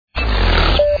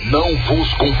Não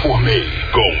vos conformei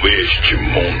com este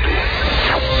mundo,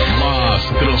 mas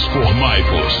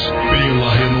transformai-vos pela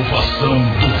renovação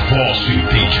do vosso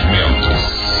entendimento.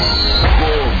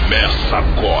 Começa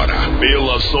agora,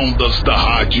 pelas ondas da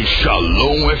rádio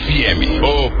Shalom FM,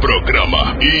 o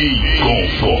programa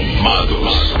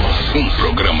Inconformados. Um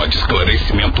programa de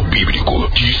esclarecimento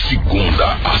bíblico de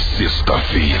segunda a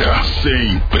sexta-feira,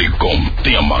 sempre com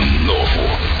tema novo.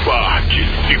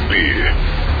 Participe.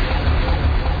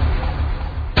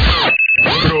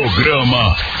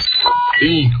 Programa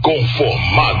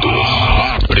Inconformados.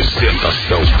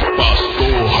 Apresentação: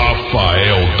 Pastor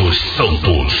Rafael dos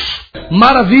Santos.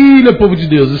 Maravilha, povo de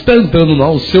Deus, está entrando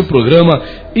no seu programa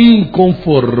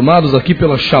Inconformados aqui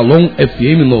pela Shalom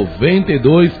FM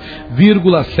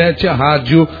 92,7, a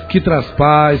rádio que traz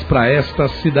paz para esta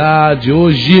cidade.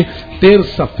 Hoje,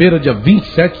 terça-feira, dia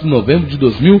 27 de novembro de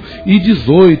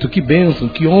 2018. Que bênção,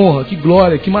 que honra, que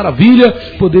glória, que maravilha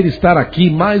poder estar aqui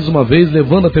mais uma vez,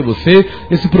 levando até você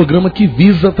esse programa que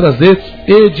visa trazer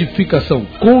edificação,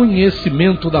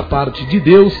 conhecimento da parte de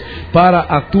Deus para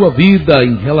a tua vida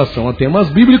em relação a temas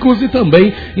bíblicos e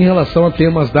também em relação a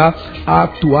temas da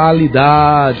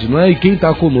atualidade, não é? E quem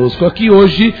está conosco aqui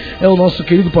hoje é o nosso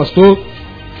querido pastor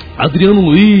Adriano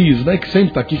Luiz, né, que sempre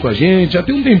está aqui com a gente. Já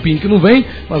tem um tempinho que não vem,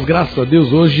 mas graças a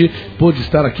Deus hoje pôde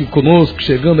estar aqui conosco,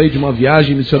 chegando aí de uma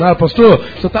viagem missionária. Pastor,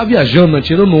 você está viajando, né,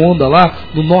 tirando onda lá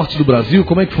no norte do Brasil,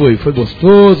 como é que foi? Foi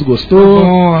gostoso? Gostou? Foi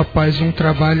bom, rapaz, um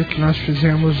trabalho que nós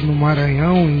fizemos no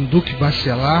Maranhão, em Duque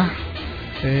Bacelar,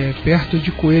 perto de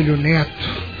Coelho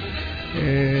Neto.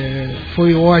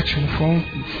 Foi ótimo,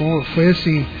 foi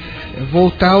assim,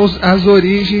 voltar às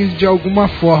origens de alguma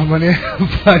forma, né?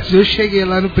 Mas eu cheguei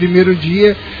lá no primeiro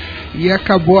dia e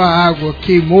acabou a água,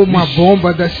 queimou uma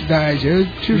bomba da cidade. Eu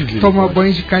tive que tomar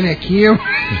banho de canequinha.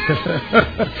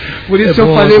 Por isso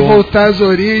eu falei voltar às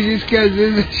origens, que às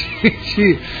vezes a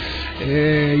gente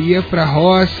ia pra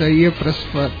roça, ia pra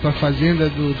fazenda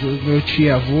do meu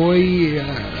tio-avô e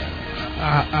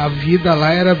a vida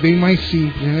lá era bem mais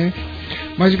simples, né?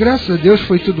 Mas graças a Deus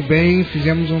foi tudo bem,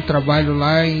 fizemos um trabalho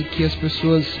lá em que as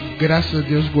pessoas, graças a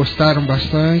Deus, gostaram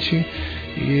bastante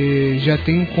e já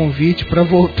tem um convite para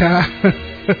voltar.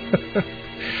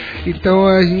 Então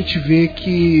a gente vê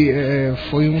que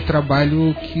foi um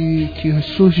trabalho que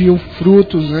surgiu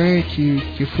frutos, né?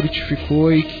 Que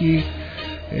frutificou e que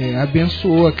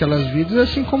abençoou aquelas vidas,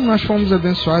 assim como nós fomos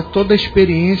abençoados, toda a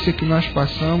experiência que nós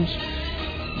passamos.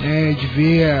 De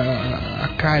ver a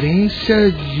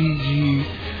carência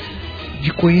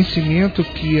de conhecimento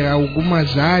que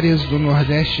algumas áreas do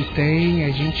Nordeste têm,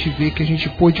 a gente vê que a gente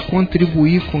pôde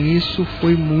contribuir com isso,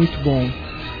 foi muito bom.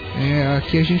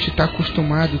 Aqui a gente está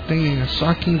acostumado, só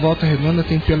aqui em Volta Redonda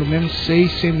tem pelo menos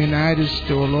 6 seminários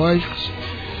teológicos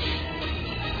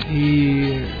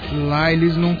e lá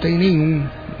eles não têm nenhum.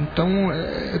 Então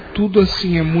tudo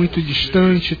assim é muito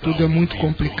distante, tudo é muito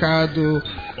complicado,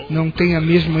 não tem a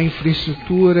mesma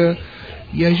infraestrutura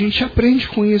e a gente aprende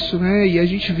com isso, né? E a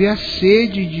gente vê a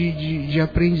sede de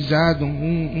aprendizado.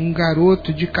 Um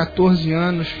garoto de 14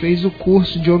 anos fez o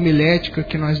curso de homilética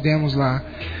que nós demos lá.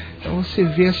 Então você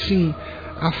vê assim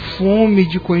a fome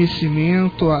de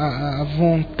conhecimento, a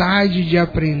vontade de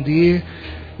aprender.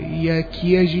 E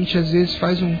aqui a gente às vezes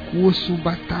faz um curso,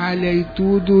 batalha e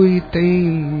tudo, e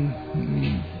tem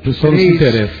pessoal não se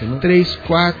interessa, né? 3,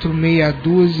 4, meia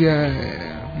dúzia.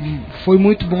 Foi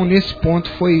muito bom nesse ponto,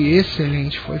 foi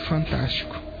excelente, foi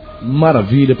fantástico.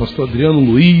 Maravilha, pastor Adriano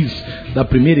Luiz, da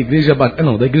primeira igreja,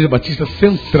 da Igreja Batista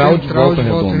Central de Volta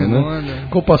Redonda, né?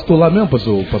 Qual pastor lá mesmo,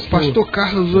 pastor? Pastor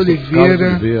Carlos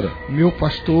Oliveira, meu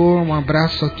pastor. Um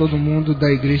abraço a todo mundo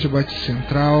da Igreja Batista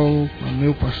Central,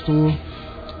 meu pastor.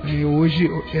 Hoje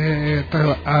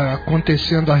está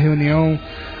acontecendo a reunião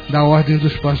da Ordem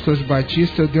dos Pastores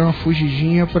Batistas. Eu dei uma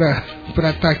fugidinha para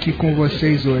estar aqui com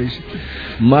vocês hoje.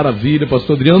 Maravilha,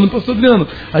 pastor Adriano. Pastor Adriano,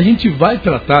 a gente vai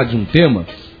tratar de um tema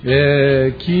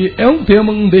que é um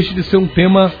tema, não deixa de ser um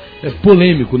tema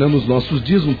polêmico, né, nos nossos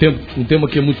dias, um tema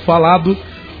que é muito falado,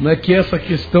 né, que é essa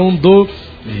questão do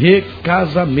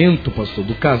recasamento, pastor,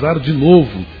 do casar de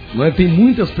novo. Não é? Tem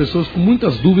muitas pessoas com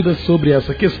muitas dúvidas sobre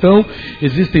essa questão,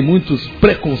 existem muitos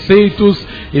preconceitos,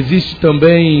 existe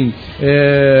também,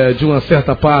 de uma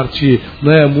certa parte,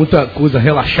 né, muita coisa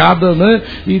relaxada, né?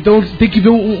 Então tem que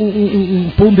ver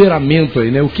um ponderamento aí,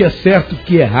 né? O que é certo, o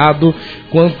que é errado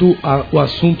quanto ao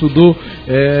assunto do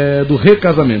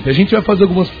recasamento. A gente vai fazer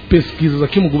algumas pesquisas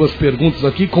aqui, algumas perguntas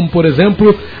aqui, como por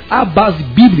exemplo, a base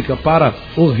bíblica para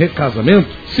o recasamento.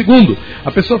 Segundo,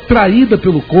 a pessoa traída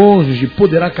pelo cônjuge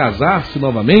poderá casar-se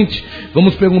novamente?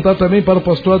 Vamos perguntar também para o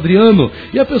pastor Adriano.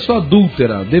 E a pessoa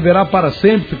adúltera deverá para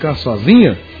sempre ficar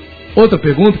sozinha? Outra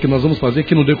pergunta que nós vamos fazer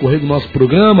aqui no decorrer do nosso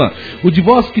programa: o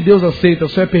divórcio que Deus aceita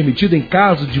só é permitido em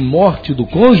caso de morte do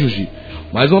cônjuge?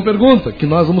 Mais uma pergunta que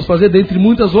nós vamos fazer dentre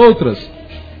muitas outras.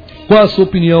 Qual a sua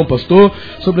opinião, pastor,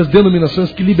 sobre as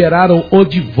denominações que liberaram o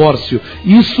divórcio?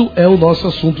 Isso é o nosso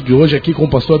assunto de hoje aqui com o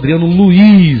pastor Adriano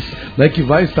Luiz, né, que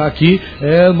vai estar aqui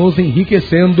nos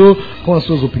enriquecendo com as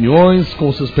suas opiniões, com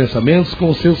os seus pensamentos,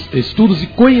 com os seus estudos e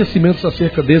conhecimentos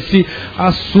acerca desse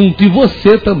assunto. E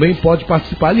você também pode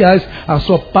participar. Aliás, a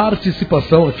sua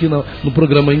participação aqui no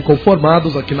programa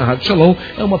Inconformados, aqui na Rádio Shalom,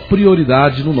 é uma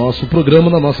prioridade no nosso programa,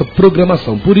 na nossa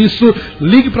programação. Por isso,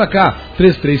 ligue para cá,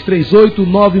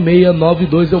 3338-9692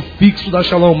 é o fixo da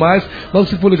Shalom Mais. Mas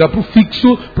se for ligar para o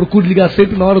fixo, procure ligar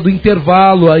sempre na hora do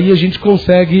intervalo. Aí a gente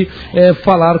consegue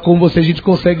falar com você, a gente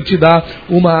consegue te dar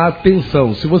uma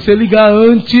atenção. Se você ligar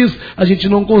antes, a gente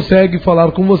não consegue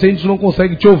falar com você, a gente não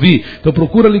consegue te ouvir. Então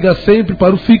procura ligar sempre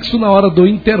para o fixo na hora do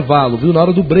intervalo, viu? Na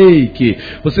hora do break.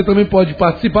 Você também pode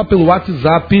participar pelo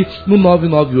WhatsApp no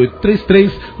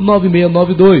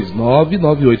 99833-9692.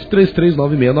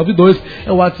 99833-9692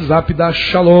 é o WhatsApp da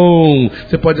Shalom.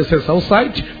 Você pode acessar o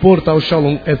site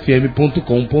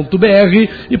portalshalomfm.com.br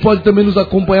e pode também nos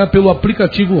acompanhar pelo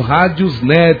aplicativo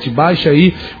Rádiosnet. Baixa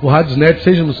aí o Rádiosnet,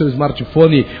 seja no seu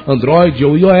smartphone Android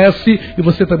ou iOS, e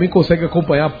você também consegue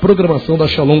acompanhar a programação da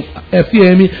Shalom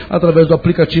FM através do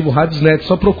aplicativo Rádiosnet.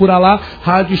 Só procurar lá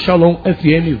Rádio Shalom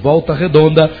FM Volta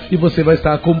Redonda e você vai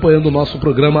estar acompanhando o nosso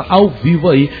programa ao vivo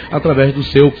aí através do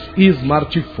seu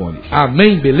smartphone.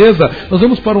 Amém? Beleza? Nós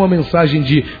vamos para uma mensagem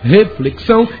de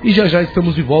reflexão e já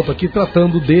estamos de volta aqui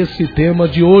tratando desse tema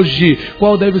de hoje.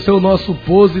 Qual deve ser o nosso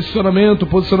posicionamento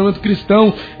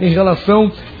cristão em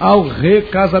relação ao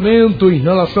recasamento, em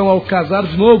relação ao casar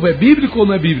de novo? É bíblico ou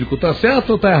não é bíblico? Tá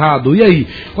certo ou tá errado? E aí?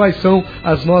 Quais são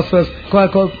as nossas...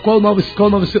 Qual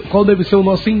deve ser o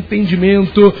nosso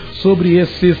entendimento sobre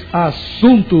esses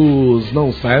assuntos?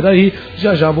 Não saia daí,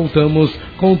 já voltamos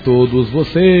com todos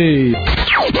vocês.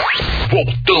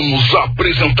 Voltamos a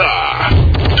apresentar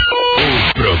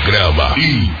o programa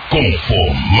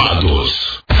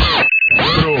Inconformados.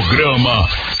 Programa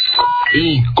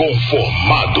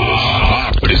Inconformados.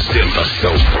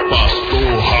 Apresentação: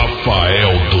 Pastor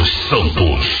Rafael dos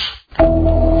Santos.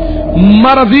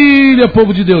 Maravilha,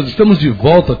 povo de Deus, estamos de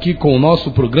volta aqui com o nosso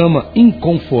programa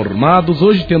Inconformados,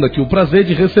 hoje tendo aqui o prazer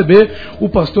de receber o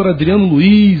pastor Adriano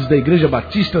Luiz, da Igreja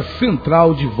Batista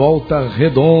Central de Volta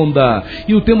Redonda.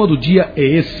 E o tema do dia é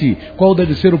esse: qual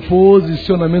deve ser o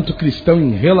posicionamento cristão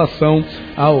em relação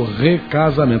ao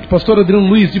recasamento? Pastor Adriano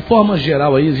Luiz, de forma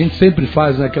geral aí, a gente sempre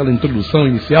faz aquela introdução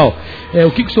inicial,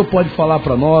 o que o senhor pode falar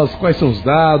para nós, quais são os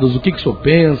dados, o que o senhor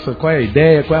pensa, qual é a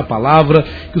ideia, qual é a palavra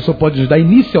que o senhor pode nos dar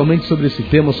inicialmente sobre esse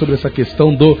tema, sobre essa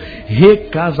questão do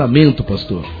recasamento,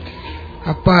 pastor?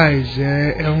 Rapaz,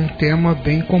 é um tema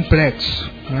bem complexo,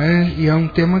 né? E é um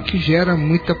tema que gera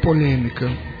muita polêmica.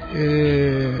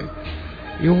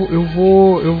 Eu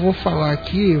vou falar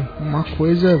aqui uma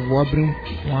coisa, vou abrir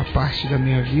uma parte da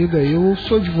minha vida. Eu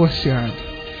sou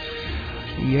divorciado.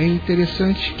 E é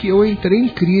interessante que eu entrei em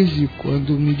crise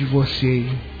quando me divorciei.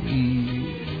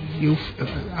 E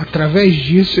através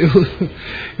disso,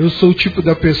 eu sou o tipo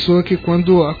da pessoa que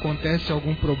quando acontece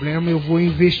algum problema, eu vou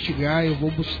investigar, eu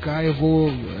vou buscar, eu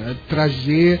vou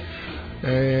trazer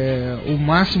o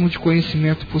máximo de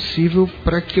conhecimento possível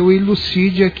para que eu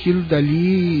elucide aquilo dali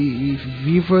e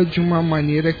viva de uma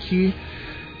maneira que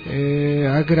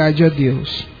agrade a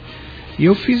Deus. E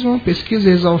eu fiz uma pesquisa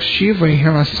exaustiva em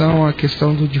relação à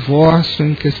questão do divórcio,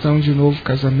 em questão de novo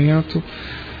casamento,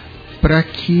 para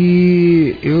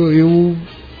que eu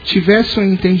tivesse um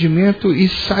entendimento e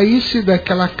saísse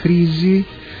daquela crise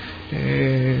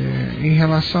em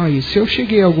relação a isso. Eu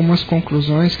cheguei a algumas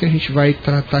conclusões que a gente vai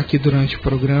tratar aqui durante o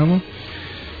programa,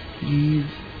 e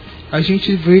a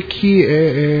gente vê que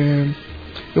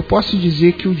eu posso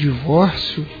dizer que o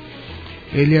divórcio,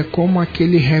 ele é como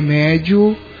aquele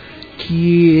remédio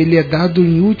que ele é dado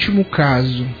em último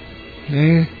caso,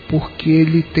 né? Porque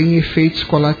ele tem efeitos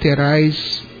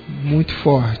colaterais muito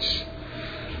fortes.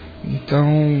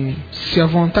 Então, se a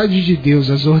vontade de Deus,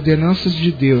 as ordenanças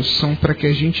de Deus são para que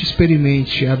a gente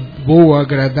experimente a boa,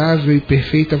 agradável e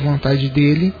perfeita vontade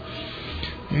dele,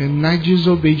 na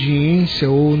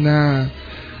desobediência ou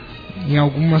em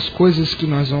algumas coisas que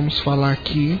nós vamos falar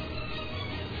aqui,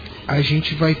 a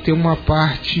gente vai ter uma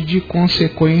parte de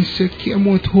consequência que é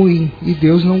muito ruim, e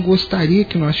Deus não gostaria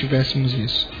que nós tivéssemos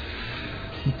isso.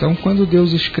 Então, quando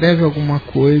Deus escreve alguma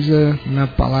coisa na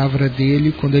palavra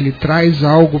dele, quando ele traz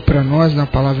algo para nós na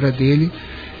palavra dele,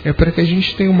 é para que a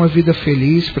gente tenha uma vida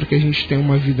feliz, para que a gente tenha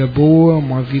uma vida boa,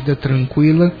 uma vida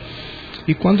tranquila.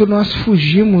 E quando nós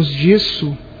fugimos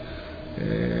disso,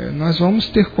 nós vamos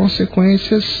ter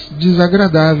consequências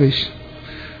desagradáveis,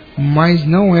 mas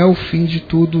não é o fim de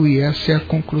tudo, e essa é a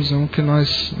conclusão que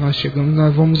nós chegamos.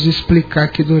 Nós vamos explicar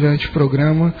aqui durante o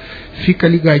programa. Fica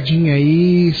ligadinho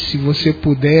aí, se você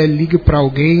puder, ligue para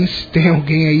alguém, se tem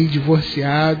alguém aí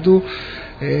divorciado,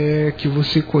 que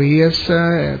você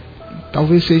conheça,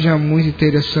 talvez seja muito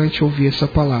interessante ouvir essa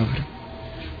palavra.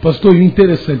 Pastor, e o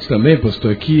interessante também,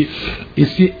 pastor, é que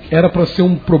esse era para ser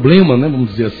um problema, né, vamos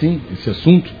dizer assim, esse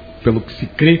assunto, pelo que se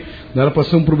crê, não era para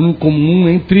ser um problema comum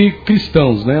entre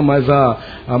cristãos, né? Mas a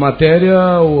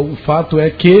matéria, o fato é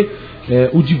que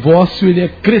o divórcio ele é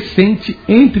crescente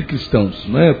entre cristãos,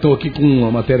 né? Estou aqui com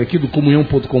uma matéria aqui do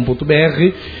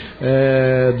comunhão.com.br,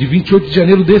 de 28 de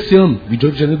janeiro desse ano,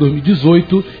 28 de janeiro de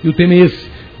 2018, e o tema é esse: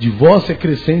 divórcio é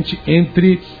crescente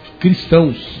entre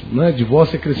cristãos, né?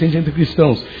 Divórcio é crescente entre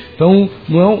cristãos. Então,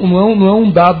 não é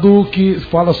um dado que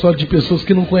fala só de pessoas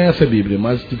que não conhecem a Bíblia,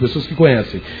 mas de pessoas que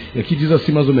conhecem. E aqui diz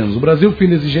assim mais ou menos: o Brasil, fim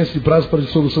da exigência de prazo para a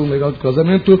dissolução legal do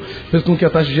casamento, fez com que a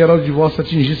taxa geral de divórcio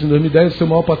atingisse em 2010 o seu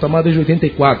maior patamar desde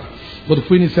 84. Quando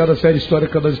foi iniciada a série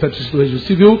histórica das estatísticas do Registro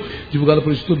Civil, divulgada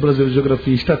pelo Instituto Brasileiro de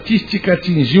Geografia e Estatística,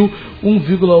 atingiu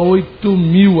 1,8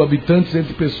 mil habitantes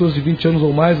entre pessoas de 20 anos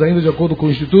ou mais, ainda de acordo com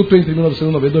o Instituto, entre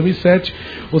 1990 e 2007.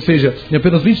 Ou seja, em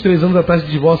apenas 23 anos a taxa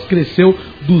de divórcio cresceu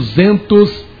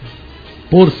 200%.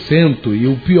 E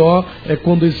o pior é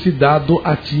quando esse dado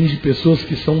atinge pessoas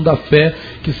que são da fé,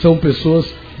 que são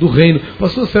pessoas do reino.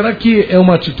 Pastor, será que é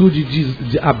uma atitude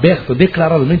aberta,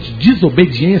 declaradamente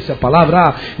desobediência à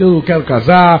palavra? Eu não quero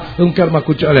casar, eu não quero uma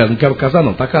continuação. Aliás, não quero casar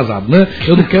não, está casado, né?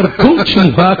 Eu não quero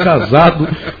continuar casado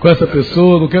com essa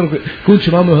pessoa, não quero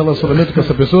continuar meu relacionamento com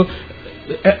essa pessoa.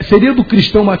 Seria do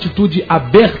cristão uma atitude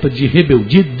aberta de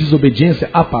rebeldia, de desobediência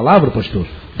à palavra, pastor?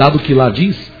 Dado que lá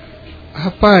diz?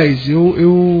 Rapaz,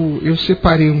 eu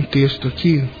separei um texto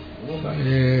aqui.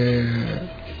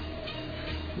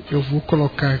 Eu vou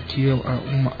colocar aqui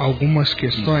algumas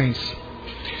questões.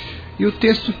 E o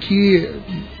texto que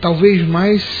talvez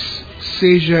mais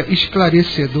seja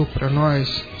esclarecedor para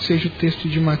nós seja o texto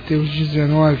de Mateus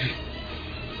 19.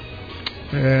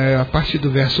 A partir do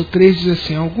verso 3 diz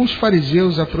assim: alguns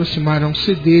fariseus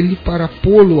aproximaram-se dele para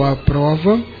pô-lo à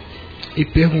prova e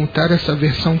perguntar, essa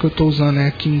versão que eu estou usando é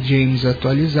a King James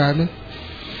atualizada,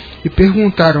 e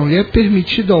perguntaram-lhe: é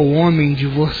permitido ao homem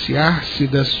divorciar-se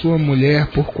da sua mulher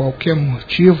por qualquer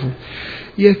motivo?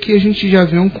 E aqui a gente já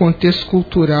vê um contexto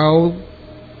cultural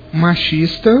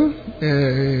machista,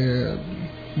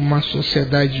 uma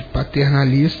sociedade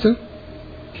paternalista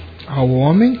ao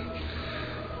homem,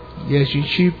 e a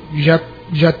gente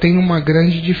já tem uma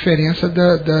grande diferença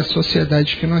da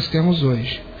sociedade que nós temos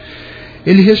hoje.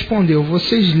 Ele respondeu: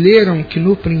 vocês leram que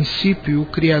no princípio o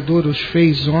Criador os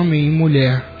fez homem e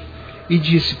mulher, e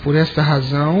disse: por esta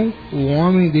razão o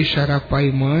homem deixará pai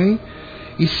e mãe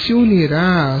e se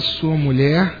unirá à sua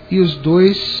mulher, e os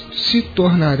dois se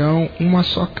tornarão uma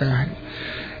só carne.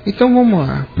 Então vamos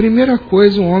lá. Primeira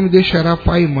coisa, o homem deixará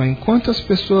pai e mãe. Quantas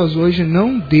pessoas hoje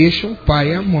não deixam o pai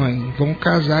e a mãe? Vão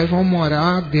casar e vão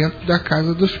morar dentro da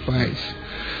casa dos pais.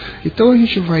 Então a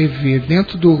gente vai ver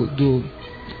dentro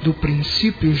do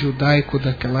princípio judaico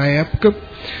daquela época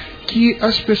que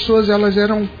as pessoas elas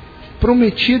eram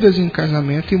prometidas em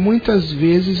casamento, e muitas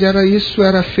vezes isso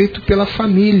era feito pela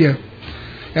família,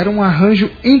 era um arranjo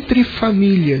entre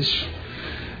famílias.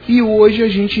 E hoje a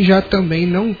gente já também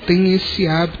não tem esse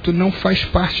hábito, não faz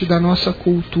parte da nossa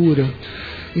cultura.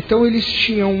 Então eles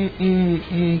tinham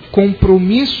um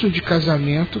compromisso de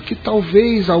casamento que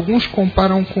talvez alguns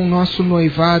comparam com o nosso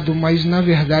noivado, mas na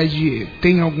verdade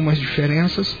tem algumas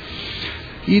diferenças.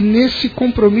 E nesse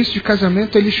compromisso de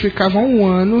casamento eles ficavam 1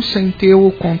 ano sem ter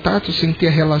o contato, sem ter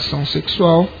a relação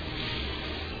sexual.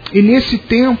 E nesse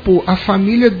tempo a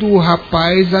família do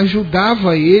rapaz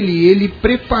ajudava ele, e ele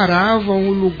preparava um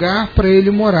lugar para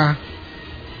ele morar,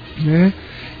 né?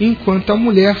 Enquanto a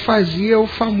mulher fazia o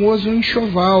famoso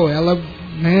enxoval, ela,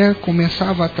 né,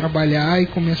 começava a trabalhar e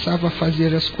começava a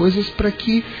fazer as coisas para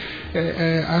que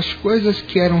as coisas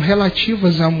que eram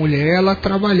relativas à mulher, ela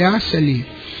trabalhasse ali.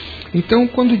 Então,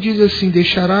 quando diz assim: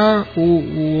 deixará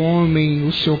o homem,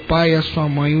 o seu pai e a sua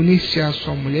mãe, unir-se à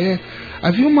sua mulher,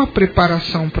 havia uma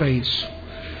preparação para isso.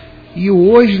 E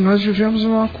hoje nós vivemos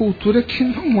uma cultura que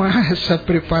não há essa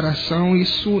preparação.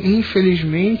 Isso,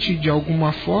 infelizmente, de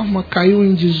alguma forma, caiu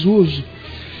em desuso.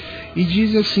 E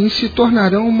diz assim: se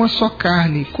tornarão uma só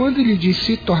carne. Quando ele diz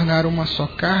se tornar uma só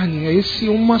carne, esse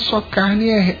uma só carne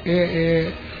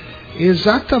é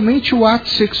exatamente o ato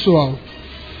sexual.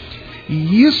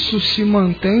 E isso se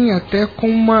mantém até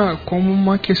como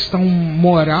uma questão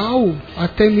moral,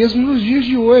 até mesmo nos dias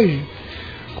de hoje.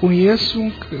 conheço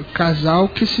um casal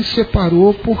que se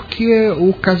separou porque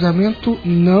o casamento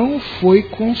não foi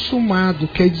consumado.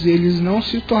 Quer dizer, eles não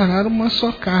se tornaram uma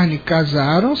só carne.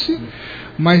 Casaram-se,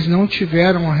 mas não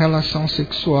tiveram uma relação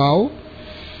sexual.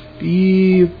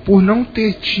 E por não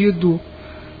ter tido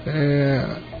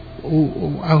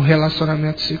o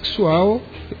relacionamento sexual,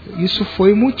 isso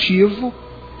foi motivo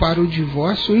para o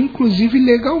divórcio, inclusive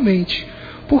legalmente.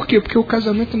 Por quê? Porque o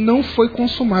casamento não foi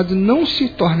consumado, não se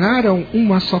tornaram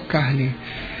uma só carne.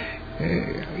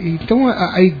 Então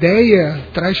a ideia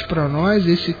traz para nós,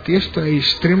 esse texto é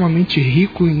extremamente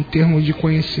rico em termos de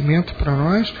conhecimento para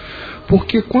nós,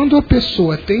 porque quando a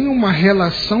pessoa tem uma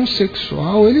relação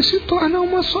sexual, ele se torna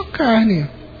uma só carne.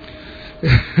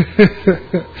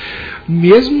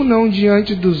 Mesmo não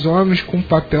diante dos homens com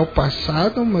papel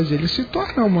passado, mas ele se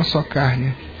torna uma só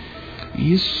carne.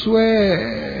 Isso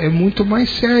é muito mais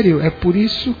sério. É por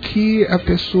isso que a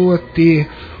pessoa ter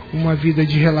uma vida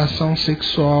de relação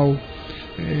sexual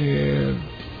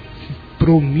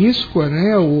promíscua,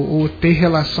 né, ou ter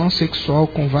relação sexual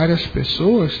com várias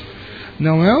pessoas,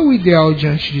 não é o ideal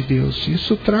diante de Deus.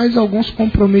 Isso traz alguns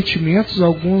comprometimentos,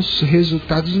 alguns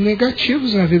resultados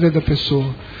negativos na vida da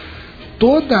pessoa.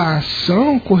 Toda a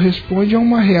ação corresponde a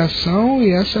uma reação,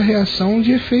 e essa reação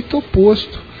de efeito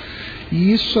oposto.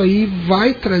 E isso aí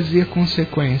vai trazer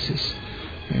consequências.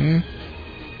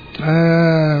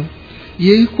 E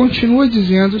ele continua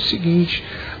dizendo o seguinte: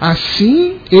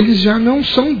 assim eles já não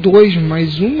são dois,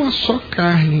 mas uma só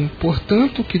carne.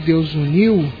 Portanto, o que Deus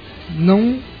uniu,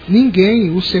 ninguém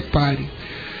o separe.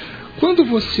 Quando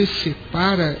você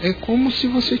separa, é como se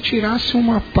você tirasse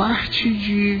uma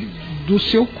parte do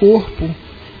seu corpo.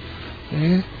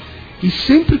 E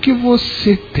sempre que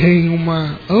você tem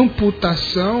uma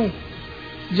amputação,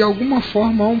 de alguma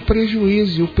forma há um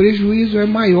prejuízo. E o prejuízo é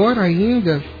maior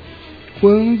ainda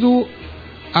quando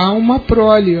há uma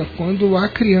prole, quando há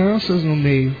crianças no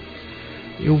meio.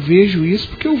 Eu vejo isso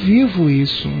porque eu vivo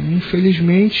isso.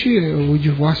 Infelizmente, o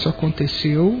divórcio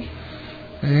aconteceu.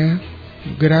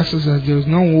 Graças a Deus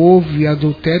não houve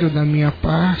adultério da minha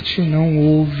parte, não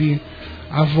houve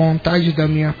a vontade da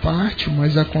minha parte,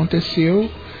 mas aconteceu.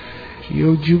 E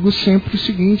eu digo sempre o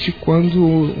seguinte: quando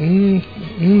um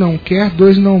não quer,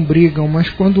 dois não brigam, mas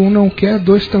quando um não quer,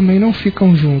 dois também não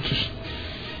ficam juntos.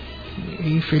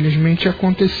 Infelizmente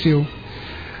aconteceu.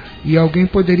 E alguém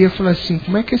poderia falar assim: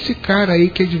 como é que esse cara aí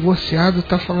que é divorciado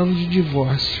está falando de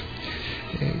divórcio?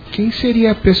 Quem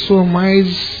seria a pessoa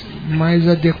mais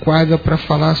adequada para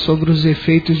falar sobre os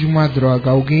efeitos de uma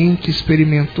droga? Alguém que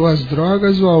experimentou as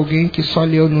drogas ou alguém que só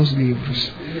leu nos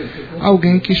livros?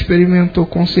 Alguém que experimentou,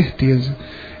 com certeza.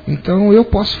 Então eu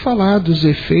posso falar dos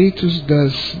efeitos,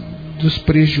 dos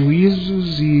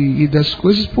prejuízos e das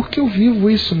coisas, porque eu vivo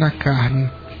isso na carne.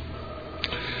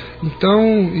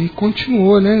 Então, e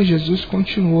continuou, né? Jesus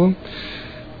continuou.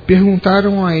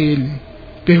 Perguntaram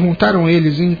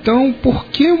eles: então, por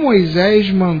que Moisés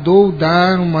mandou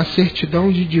dar uma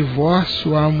certidão de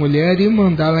divórcio à mulher e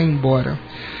mandá-la embora?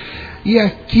 E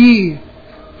aqui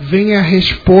vem a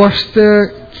resposta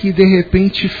que de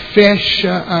repente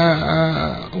fecha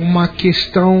uma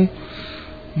questão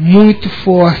muito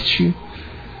forte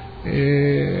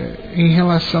em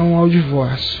relação ao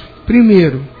divórcio.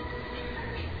 Primeiro,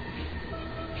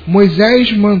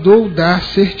 Moisés mandou dar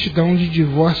certidão de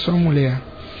divórcio à mulher.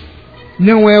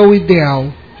 Não é o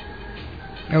ideal.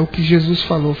 É o que Jesus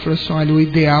falou. Falou assim: olha, o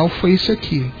ideal foi isso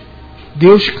aqui.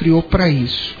 Deus criou para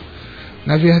isso.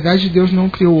 Na verdade, Deus não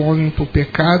criou o homem para o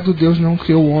pecado, Deus não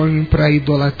criou o homem para a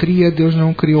idolatria, Deus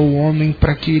não criou o homem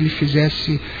para que ele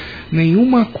fizesse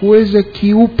nenhuma coisa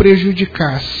que o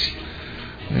prejudicasse.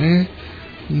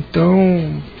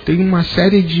 Então, tem uma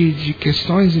série de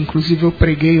questões. Inclusive eu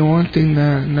preguei ontem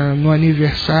no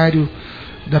aniversário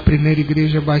da primeira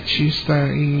igreja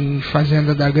batista em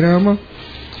Fazenda da Grama,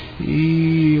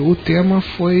 e o tema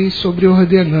foi sobre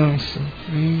ordenança.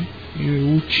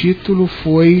 O título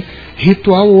foi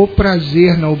Ritual ou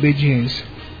Prazer na Obediência.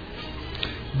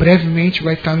 Brevemente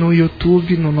vai estar no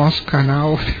YouTube, no nosso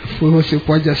canal. Você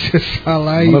pode acessar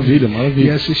lá e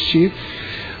assistir.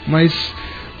 Mas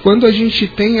quando a gente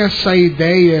tem essa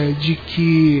ideia de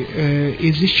que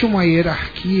existe uma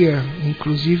hierarquia,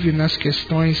 inclusive nas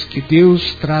questões que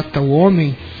Deus trata o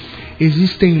homem,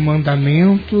 existem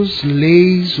mandamentos,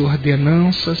 leis,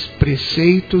 ordenanças,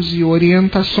 preceitos e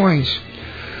orientações.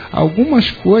 Algumas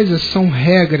coisas são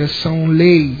regras, são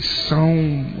leis,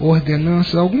 são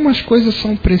ordenanças. Algumas coisas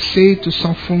são preceitos,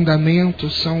 são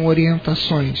fundamentos, são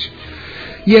orientações.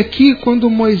 E aqui, quando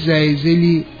Moisés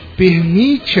ele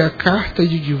permite a carta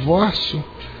de divórcio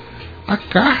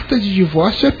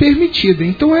é permitida.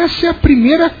 Então essa é a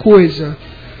primeira coisa.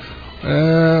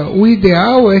 o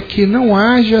ideal é que não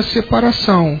haja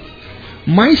separação.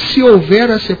 Mas se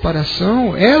houver a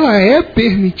separação, ela é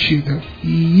permitida.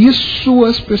 E isso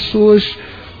as pessoas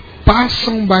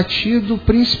passam batido,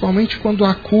 principalmente quando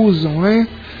acusam, né?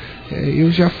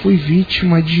 Eu já fui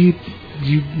vítima de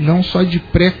não só de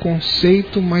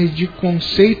preconceito, mas de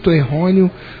conceito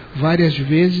errôneo várias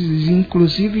vezes.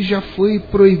 Inclusive já fui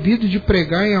proibido de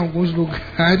pregar em alguns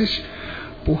lugares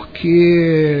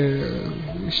porque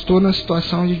estou na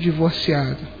situação de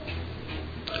divorciado.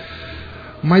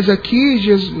 Mas aqui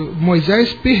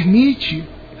Moisés permite,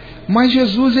 mas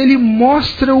Jesus ele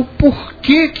mostra o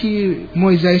porquê que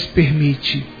Moisés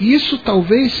permite. Isso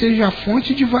talvez seja a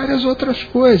fonte de várias outras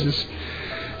coisas.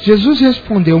 Jesus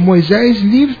respondeu: Moisés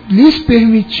lhes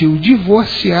permitiu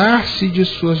divorciar-se de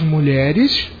suas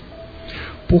mulheres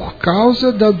por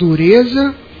causa da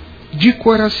dureza de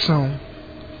coração.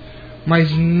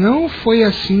 Mas não foi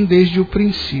assim desde o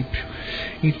princípio.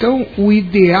 Então, o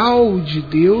ideal de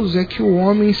Deus é que o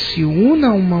homem se una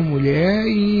a uma mulher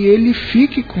e ele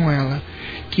fique com ela.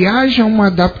 Que haja uma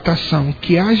adaptação,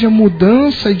 que haja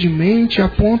mudança de mente a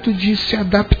ponto de se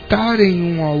adaptarem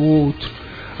um ao outro,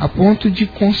 a ponto de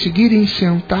conseguirem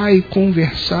sentar e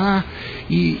conversar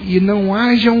e não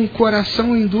haja um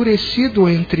coração endurecido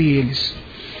entre eles.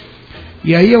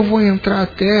 E aí eu vou entrar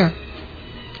até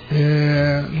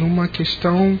numa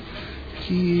questão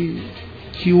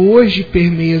que hoje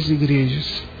permeia as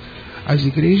igrejas. As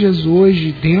igrejas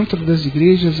hoje, dentro das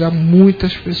igrejas, há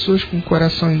muitas pessoas com o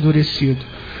coração endurecido.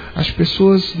 As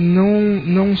pessoas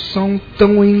não são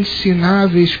tão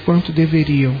ensináveis quanto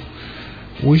deveriam.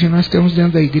 Hoje nós temos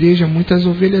dentro da igreja muitas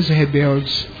ovelhas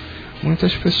rebeldes,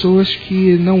 muitas pessoas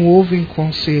que não ouvem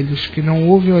conselhos, que não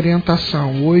ouvem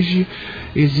orientação. Hoje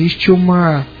existe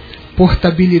uma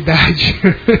portabilidade.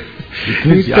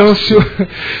 Então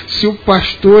se o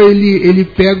pastor ele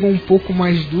pega um pouco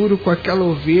mais duro com aquela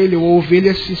ovelha, ou a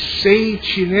ovelha se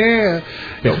sente, né,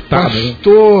 o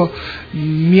pastor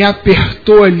me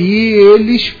apertou ali,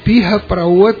 ele espirra para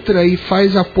outra e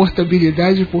faz a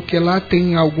portabilidade porque lá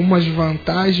tem algumas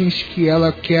vantagens que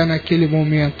ela quer naquele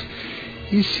momento.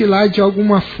 E se lá de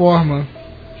alguma forma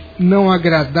não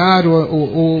agradar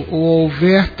ou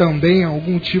houver também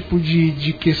algum tipo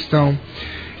de questão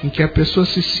em que a pessoa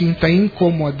se sinta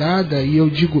incomodada, e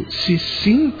eu digo se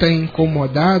sinta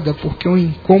incomodada porque o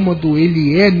incômodo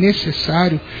ele é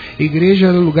necessário. Igreja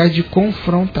é lugar de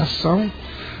confrontação,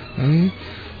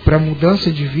 para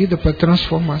mudança de vida, para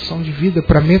transformação de vida,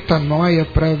 para metanoia,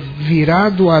 para virar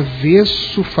do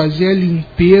avesso, fazer a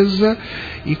limpeza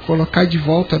e colocar de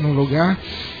volta no lugar.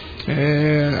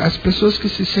 As pessoas que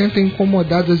se sentem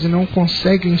incomodadas e não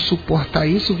conseguem suportar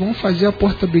isso vão fazer a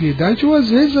portabilidade, ou às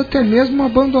vezes até mesmo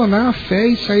abandonar a fé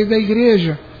e sair da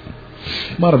igreja.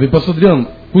 Maravilha. Pastor Adriano,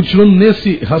 continuando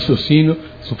nesse raciocínio,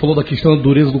 o senhor falou da questão da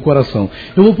dureza do coração.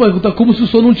 Eu vou perguntar, como se o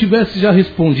senhor não tivesse já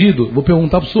respondido, vou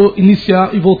perguntar para o senhor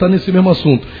iniciar e voltar nesse mesmo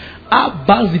assunto. A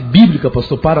base bíblica,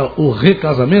 pastor, para o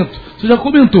recasamento, você já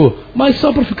comentou, mas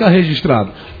só para ficar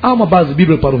registrado, há uma base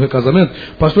bíblica para o recasamento?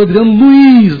 Pastor Adriano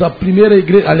Luiz, da primeira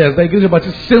igreja, aliás, da Igreja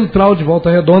Batista Central de Volta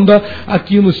Redonda,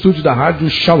 aqui no estúdio da Rádio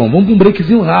Shalom. Vamos para um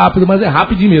breakzinho rápido, mas é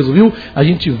rapidinho mesmo, viu? A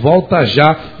gente volta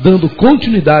já, dando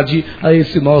continuidade a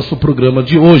esse nosso programa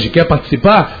de hoje. Quer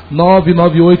participar?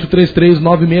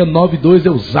 998-339692 é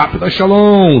o zap da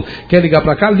Shalom. Quer ligar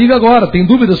para cá? Liga agora. Tem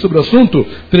dúvidas sobre o assunto?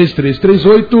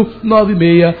 3338-9692.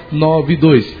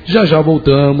 Já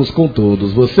voltamos com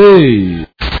todos vocês.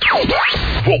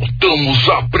 Voltamos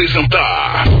a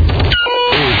apresentar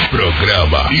o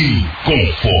programa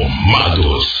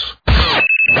Inconformados.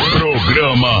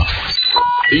 Programa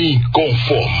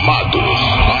Inconformados.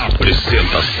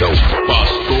 Apresentação: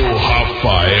 Pastor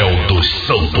Rafael dos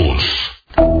Santos.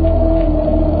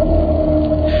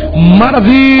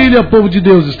 Maravilha, povo de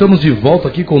Deus, estamos de volta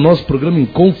aqui com o nosso programa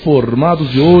Inconformados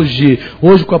de hoje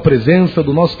com a presença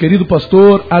do nosso querido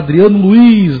pastor Adriano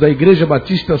Luiz, da Igreja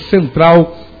Batista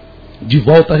Central de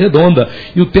Volta Redonda.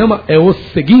 E o tema é o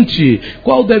seguinte: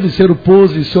 qual deve ser o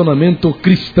posicionamento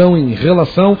cristão em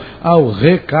relação ao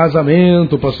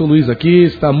recasamento? O pastor Luiz aqui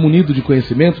está munido de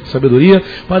conhecimento, de sabedoria,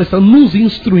 para estar nos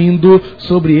instruindo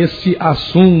sobre esse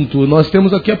assunto. Nós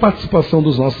temos aqui a participação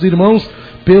dos nossos irmãos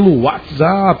pelo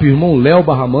WhatsApp. O irmão Léo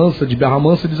Barramansa, de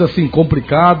Barramansa, diz assim: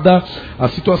 complicada a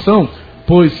situação,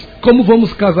 pois como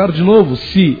vamos casar de novo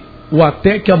se o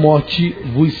até que a morte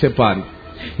vos separe?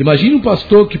 Imagine um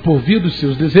pastor que por via dos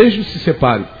seus desejos se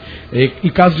separe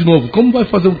e case de novo. Como vai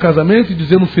fazer um casamento e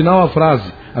dizer no final a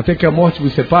frase: até que a morte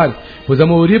vos separe? Pois a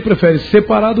maioria prefere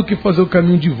separar do que fazer o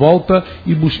caminho de volta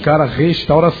e buscar a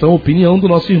restauração. Opinião do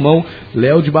nosso irmão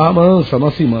Léo de Barra Mansa.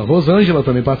 Nossa irmã Rosângela,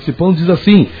 também participando, diz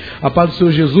assim: a paz do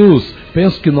Senhor Jesus,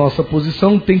 penso que nossa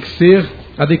posição tem que ser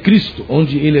a de Cristo,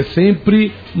 onde Ele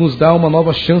sempre nos dá uma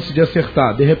nova chance de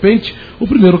acertar. De repente, o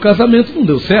primeiro casamento não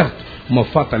deu certo, uma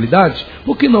fatalidade,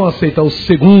 por que não aceitar o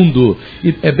segundo?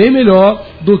 E é bem melhor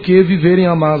do que viverem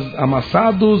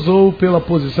amassados ou pela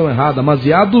posição errada,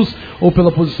 amaziados ou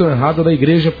pela posição errada da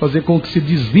igreja, fazer com que se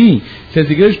desviem. Se as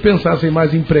igrejas pensassem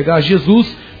mais em pregar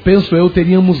Jesus, penso eu,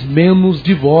 teríamos menos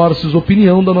divórcios.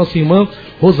 Opinião da nossa irmã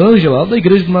Rosângela, da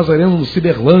Igreja do Nazareno, no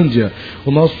Ciberlândia.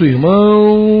 O nosso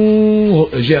irmão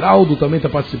Geraldo também está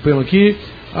participando aqui.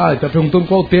 Ele está perguntando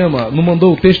qual o tema. Não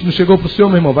mandou o texto, não chegou para o senhor,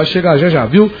 meu irmão. Vai chegar já,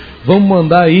 viu? Vamos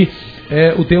mandar aí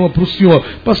o tema para o senhor.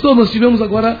 Pastor, nós tivemos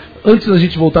agora, antes da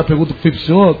gente voltar à pergunta que foi para o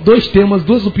senhor, dois temas,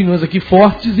 duas opiniões aqui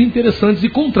fortes, interessantes e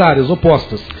contrárias,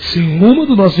 opostas. Sim. Uma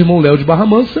do nosso irmão Léo de Barra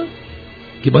Mansa,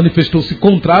 que manifestou-se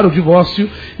contrário ao divórcio,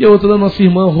 e a outra da nossa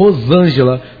irmã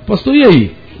Rosângela. Pastor, e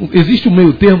aí? Existe um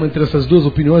meio termo entre essas duas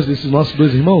opiniões desses nossos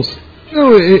dois irmãos?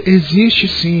 Não, existe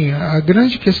sim. A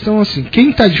grande questão é assim,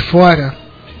 quem está de fora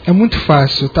é muito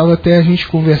fácil. Estava até a gente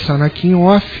conversando aqui em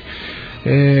off,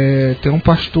 tem um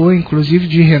pastor, inclusive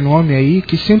de renome aí,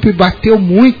 que sempre bateu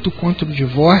muito contra o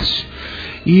divórcio,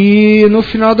 e no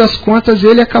final das contas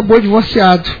ele acabou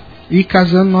divorciado e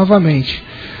casando novamente.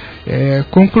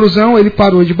 Conclusão, ele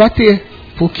parou de bater,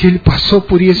 porque ele passou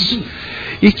por isso.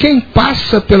 E quem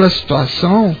passa pela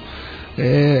situação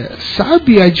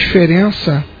sabe a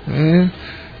diferença.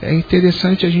 É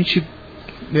interessante a gente...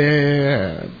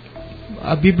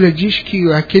 a Bíblia diz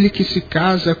que aquele que se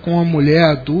casa com uma mulher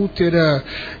adúltera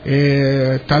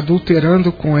está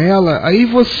adulterando com ela. Aí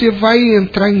você vai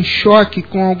entrar em choque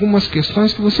com algumas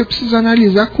questões que você precisa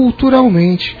analisar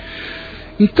culturalmente.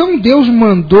 Então Deus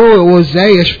mandou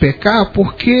Oséias pecar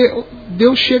porque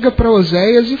Deus chega para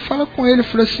Oséias e fala com ele,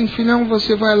 fala assim: filhão,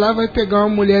 você vai lá, vai pegar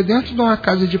uma mulher dentro de uma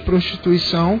casa de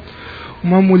prostituição,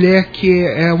 uma mulher que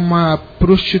é uma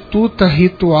prostituta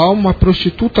ritual, uma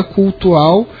prostituta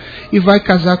cultual, e vai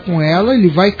casar com ela. Ele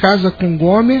vai casar com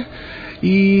Gomer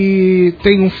e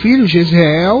tem um filho,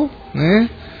 Jezreel, né?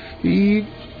 E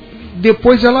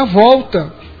depois ela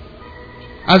volta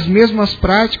as mesmas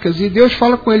práticas, e Deus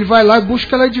fala com ele: vai lá,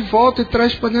 busca ela de volta e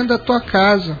traz para dentro da tua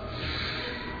casa.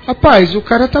 Rapaz, o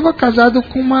cara estava casado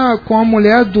com uma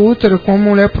mulher adúltera, com uma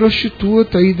mulher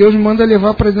prostituta, e Deus manda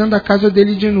levar para dentro da casa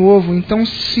dele de novo. Então,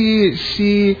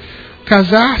 se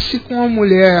casar-se com uma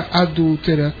mulher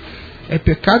adúltera é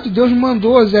pecado, Deus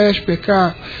mandou Oséias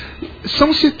pecar.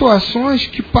 São situações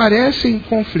que parecem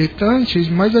conflitantes,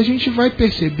 mas a gente vai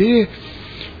perceber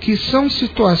que são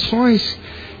situações,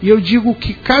 e eu digo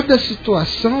que cada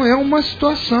situação é uma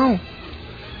situação.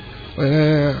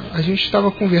 A gente estava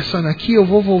conversando aqui, eu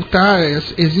vou voltar,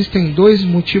 existem dois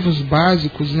motivos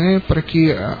básicos, né, para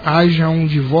que haja um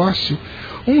divórcio.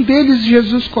 Um deles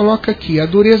Jesus coloca aqui: a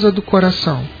dureza do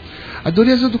coração. A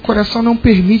dureza do coração não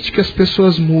permite que as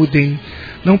pessoas mudem,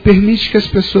 não permite que as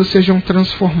pessoas sejam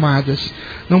transformadas,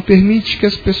 não permite que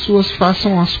as pessoas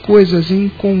façam as coisas em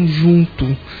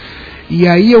conjunto. E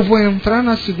aí eu vou entrar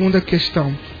na segunda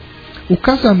questão. O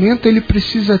casamento, ele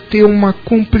precisa ter uma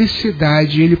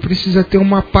cumplicidade, ele precisa ter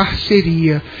uma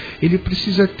parceria, ele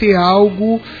precisa ter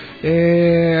algo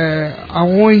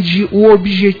onde o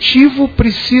objetivo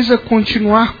precisa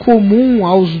continuar comum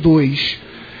aos dois.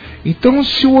 Então,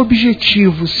 se o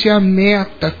objetivo, se a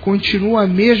meta continua a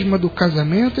mesma do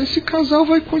casamento, esse casal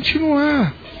vai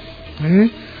continuar, né?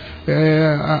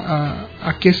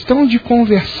 A questão de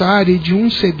conversar e de um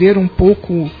ceder um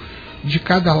pouco de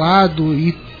cada lado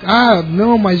e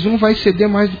não, mas um vai ceder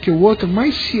mais do que o outro,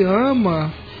 mas se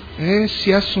ama,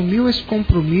 se assumiu esse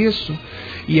compromisso.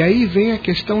 E aí vem a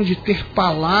questão de ter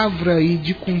palavra e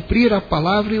de cumprir a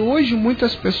palavra, e hoje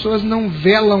muitas pessoas não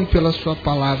velam pela sua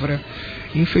palavra.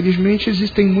 Infelizmente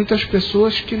existem muitas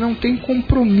pessoas que não têm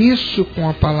compromisso com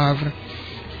a palavra,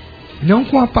 não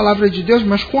com a palavra de Deus,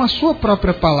 mas com a sua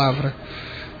própria palavra.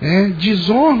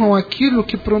 Desonram aquilo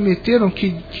que prometeram,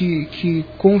 que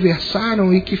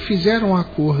conversaram e que fizeram um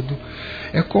acordo.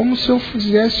 É como se eu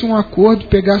fizesse um acordo,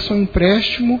 pegasse um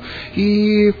empréstimo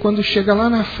e quando chega lá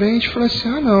na frente falasse: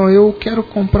 não, eu quero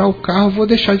comprar o carro, vou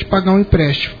deixar de pagar um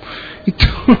empréstimo.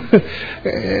 Então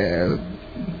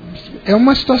é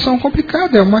uma situação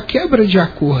complicada, é uma quebra de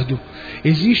acordo.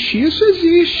 Existe isso?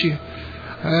 Existe.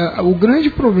 O grande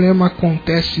problema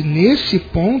acontece nesse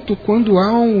ponto quando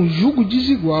há um jugo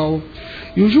desigual.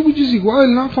 E o jugo desigual,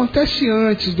 ele não acontece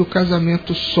antes do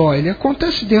casamento só, ele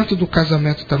acontece dentro do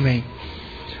casamento também.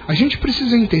 A gente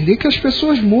precisa entender que as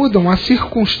pessoas mudam, as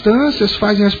circunstâncias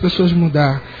fazem as pessoas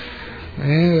mudar.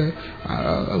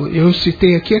 Eu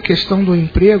citei aqui a questão do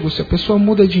emprego. Se a pessoa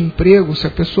muda de emprego, se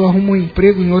a pessoa arruma um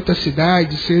emprego em outra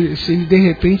cidade, se ele de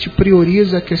repente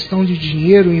prioriza a questão de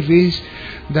dinheiro em vez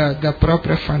da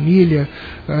própria família,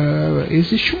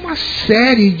 existe uma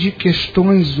série de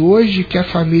questões hoje que a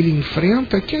família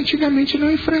enfrenta que antigamente não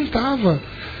enfrentava.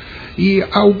 E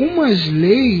algumas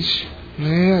leis,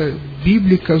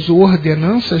 bíblicas ou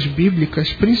ordenanças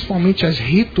bíblicas, principalmente as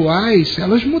rituais,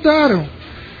 elas mudaram.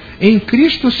 Em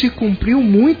Cristo se cumpriu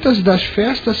muitas das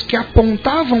festas que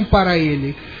apontavam para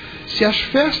Ele. Se as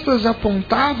festas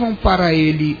apontavam para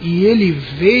Ele e Ele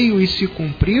veio e se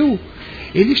cumpriu,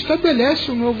 Ele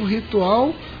estabelece um novo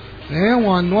ritual,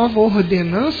 uma nova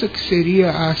ordenança que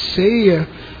seria a ceia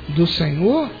do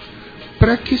Senhor,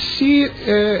 para que se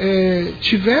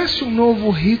tivesse um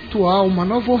novo ritual, uma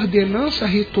nova ordenança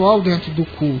ritual dentro do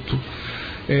culto.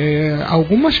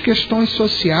 Algumas questões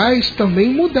sociais também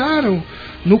mudaram.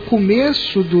 No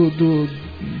começo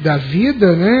da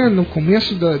vida, no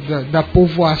começo da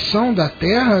povoação da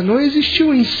terra, não existia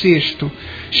o incesto.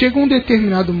 Chega um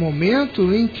determinado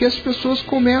momento em que as pessoas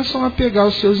começam a pegar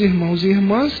os seus irmãos e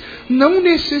irmãs, não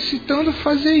necessitando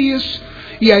fazer isso.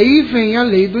 E aí vem a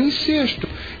lei do incesto.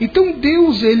 Então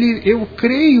Deus, eu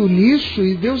creio nisso,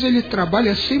 e Deus ele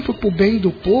trabalha sempre para o bem do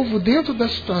povo dentro da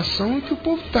situação em que o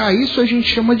povo está. Isso a gente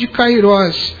chama de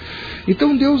kairós.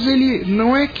 Então Deus, ele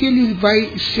não é que ele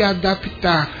vai se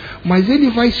adaptar, mas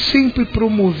ele vai sempre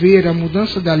promover a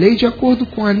mudança da lei de acordo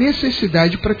com a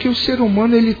necessidade, para que o ser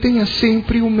humano ele tenha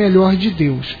sempre o melhor de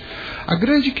Deus. A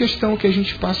grande questão que a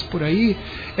gente passa por aí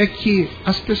é que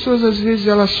as pessoas às vezes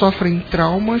elas sofrem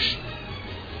traumas.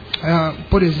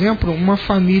 Por exemplo, uma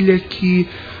família que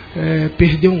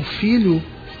perdeu um filho,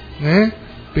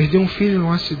 perdeu um filho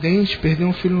num acidente, perdeu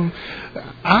um filho...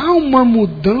 Há uma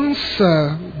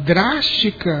mudança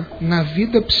drástica na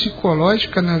vida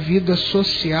psicológica, na vida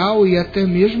social e até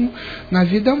mesmo na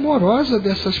vida amorosa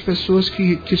dessas pessoas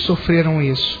que sofreram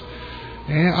isso.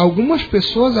 Algumas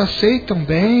pessoas aceitam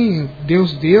bem,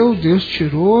 Deus deu, Deus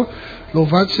tirou,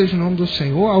 louvado seja o nome do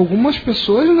Senhor. Algumas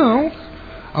pessoas não.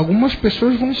 Algumas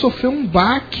pessoas vão sofrer um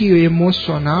baque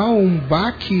emocional, um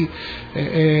baque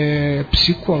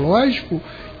psicológico,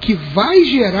 que vai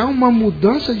gerar uma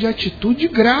mudança de atitude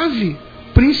grave,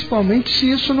 principalmente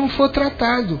se isso não for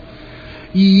tratado.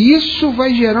 E isso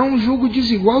vai gerar um julgo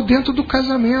desigual dentro do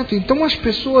casamento. Então as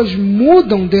pessoas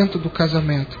mudam dentro do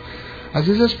casamento. Às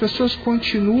vezes as pessoas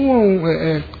continuam,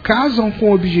 casam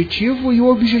com o objetivo e o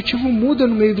objetivo muda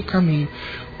no meio do caminho.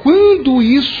 Quando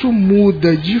isso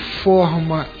muda de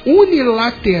forma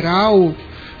unilateral,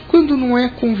 quando não é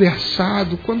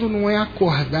conversado, quando não é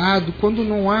acordado, quando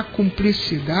não há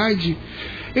cumplicidade,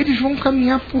 eles vão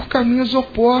caminhar por caminhos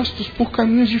opostos, por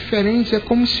caminhos diferentes. É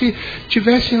como se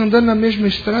estivessem andando na mesma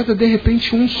estrada, de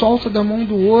repente um solta da mão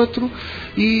do outro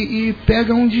e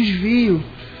pega um desvio.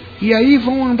 E aí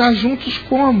vão andar juntos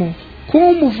como?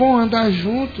 Como vão andar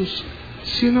juntos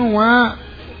se não há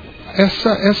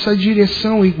essa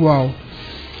direção igual?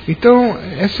 Então,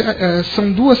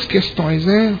 são duas questões,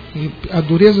 a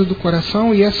dureza do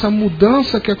coração e essa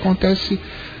mudança que acontece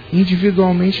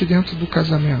individualmente dentro do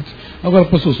casamento. Agora,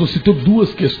 pastor, você citou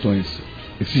duas questões.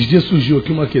 Esses dias surgiu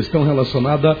aqui uma questão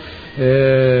relacionada...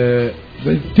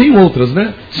 Tem outras,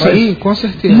 né? Sim, mas com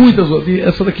certeza. Muitas outras.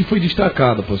 Essa daqui foi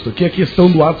destacada, pastor, que é a questão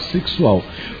do ato sexual.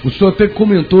 O senhor até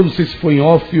comentou, não sei se foi em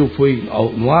off ou foi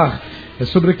no ar,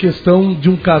 sobre a questão de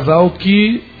um casal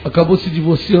que acabou se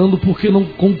divorciando porque não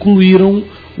concluíram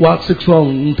o ato sexual,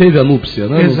 não teve a núpcia,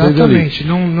 né? Exatamente,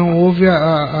 não houve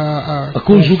a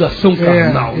conjugação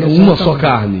carnal, uma só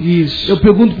carne. Isso. Eu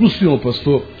pergunto para o senhor,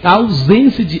 pastor, a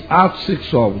ausência de ato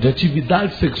sexual, de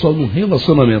atividade sexual no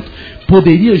relacionamento,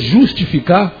 poderia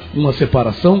justificar uma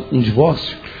separação, um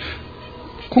divórcio?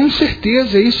 Com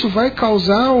certeza, isso vai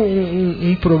causar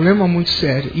um problema muito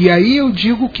sério. E aí eu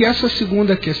digo que essa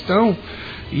segunda questão,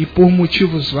 e por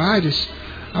motivos vários,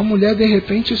 a mulher de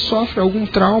repente sofre algum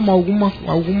trauma,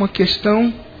 alguma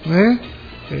questão,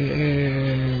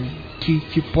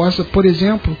 que possa, por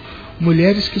exemplo,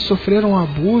 mulheres que sofreram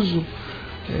abuso,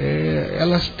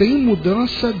 elas têm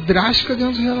mudança drástica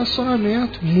dentro do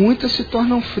relacionamento. Muitas se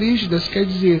tornam frígidas, quer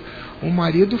dizer, o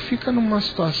marido fica numa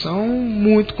situação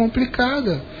muito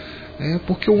complicada,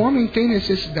 porque o homem tem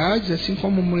necessidades, assim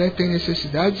como a mulher tem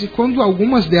necessidades, e quando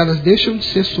algumas delas deixam de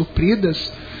ser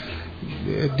supridas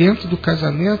dentro do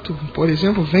casamento, por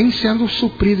exemplo, vêm sendo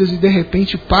supridas e de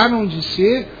repente param de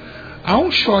ser, há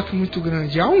um choque muito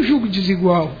grande, há um julgo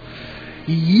desigual.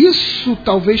 E isso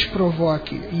talvez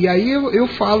provoque. E aí eu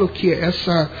falo que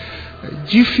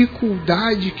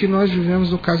dificuldade que nós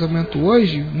vivemos no casamento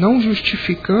hoje, não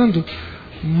justificando,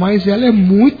 mas ela é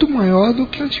muito maior do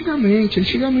que antigamente.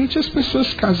 Antigamente as pessoas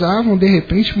se casavam, de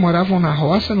repente moravam na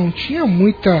roça, não tinha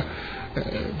muita,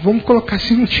 vamos colocar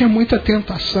assim, não tinha muita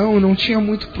tentação, não tinha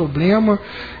muito problema,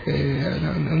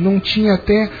 não tinha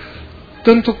até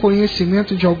tanto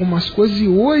conhecimento de algumas coisas. E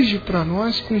hoje, para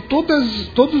nós, com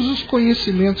todos os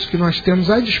conhecimentos que nós temos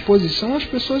à disposição, as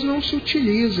pessoas não se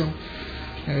utilizam.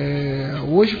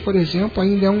 Hoje, por exemplo,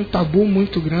 ainda é um tabu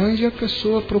muito grande a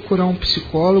pessoa procurar um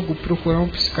psicólogo, procurar um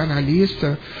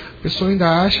psicanalista. A pessoa ainda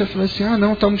acha, fala assim,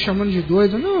 não, estão me chamando de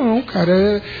doido. Não,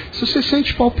 cara, se você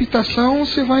sente palpitação,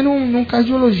 você vai num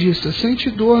cardiologista. Sente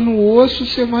dor no osso,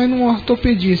 você vai num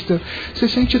ortopedista. Você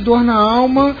sente dor na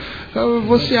alma,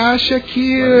 você acha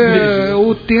que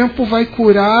o tempo vai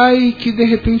curar e que de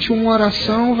repente uma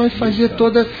oração vai fazer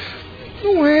toda...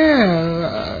 Não é.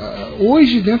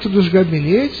 Hoje, dentro dos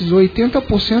gabinetes,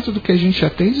 80% do que a gente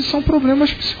atende são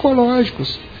problemas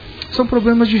psicológicos. São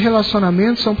problemas de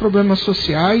relacionamento, são problemas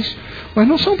sociais, mas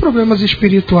não são problemas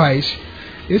espirituais.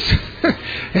 Essa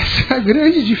é a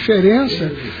grande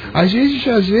diferença. A gente,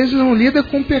 às vezes, não lida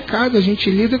com pecado, a gente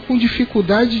lida com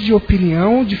dificuldade de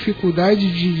opinião,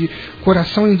 dificuldade de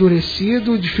coração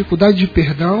endurecido, dificuldade de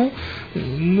perdão.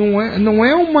 Não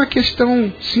é uma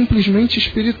questão simplesmente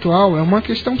espiritual, é uma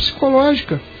questão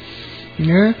psicológica,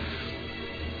 né?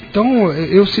 Então,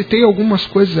 eu citei algumas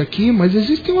coisas aqui, mas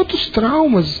existem outros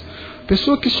traumas.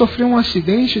 Pessoa que sofreu um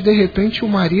acidente, de repente o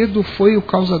marido foi o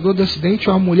causador do acidente,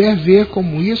 ou a mulher vê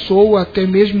como isso, ou até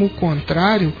mesmo o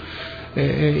contrário,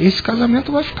 esse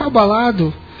casamento vai ficar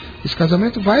abalado. Esse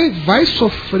casamento vai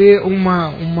sofrer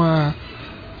uma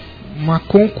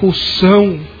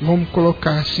concussão, vamos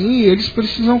colocar assim, e eles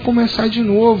precisam começar de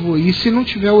novo. E se não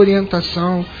tiver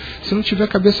orientação, se não tiver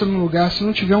cabeça no lugar, se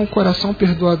não tiver um coração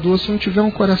perdoador, se não tiver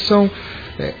um coração,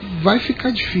 vai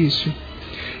ficar difícil.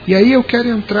 E aí eu quero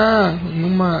entrar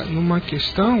numa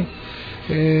questão,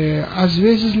 às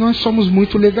vezes nós somos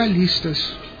muito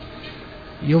legalistas.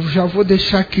 E eu já vou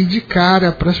deixar aqui de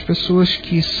cara para as pessoas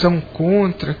que são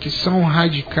contra, que são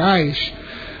radicais,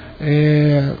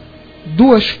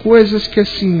 duas coisas que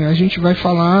assim a gente vai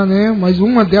falar, né? Mas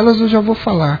uma delas eu já vou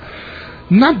falar.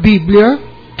 Na Bíblia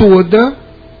toda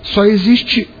só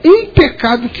existe um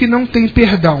pecado que não tem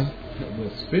perdão. A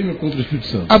blasfêmia contra o Espírito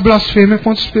Santo. A blasfêmia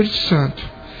contra o Espírito Santo.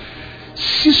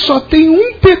 Se só tem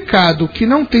um pecado que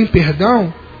não tem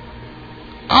perdão,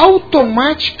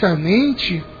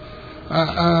 automaticamente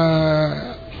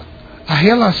a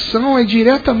relação é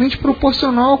diretamente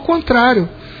proporcional ao contrário.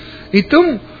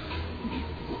 Então,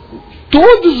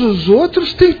 todos os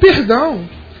outros têm perdão.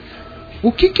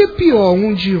 O que é pior,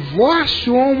 um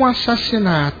divórcio ou um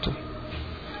assassinato?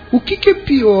 O que é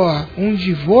pior, um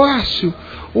divórcio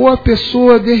ou a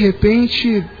pessoa de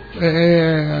repente,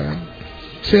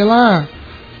 sei lá,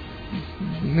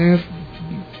 né,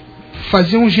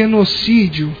 fazer um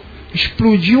genocídio,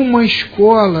 explodir uma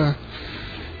escola?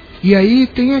 E aí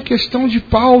tem a questão de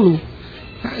Paulo.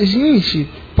 Gente,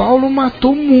 Paulo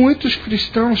matou muitos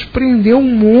cristãos, prendeu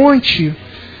um monte,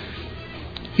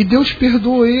 e Deus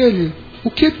perdoou ele. O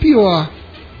que é pior?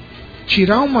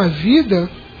 Tirar uma vida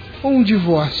ou um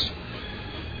divórcio?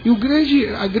 E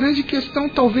a grande questão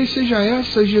talvez seja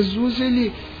essa. Jesus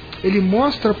ele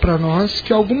mostra para nós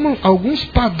que alguns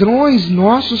padrões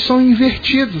nossos são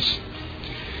invertidos.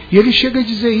 E ele chega a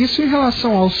dizer isso em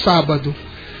relação ao sábado.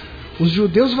 Os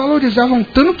judeus valorizavam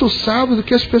tanto o sábado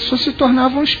que as pessoas se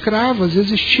tornavam escravas.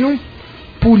 Existiam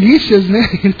polícias, né,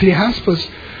 entre aspas.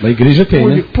 Na igreja tem,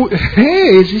 né?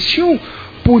 Existiam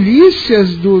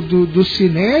polícias do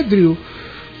Sinédrio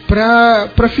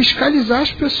para fiscalizar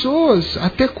as pessoas.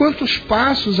 Até quantos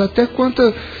passos,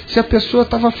 se a pessoa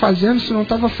estava fazendo, se não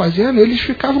estava fazendo. Eles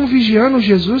ficavam vigiando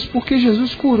Jesus porque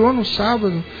Jesus curou no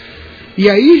sábado. E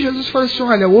aí Jesus falou assim,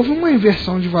 olha, houve uma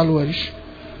inversão de valores.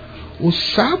 O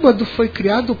sábado foi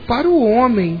criado para o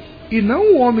homem e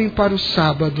não o homem para o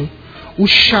sábado. O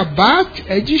Shabat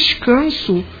é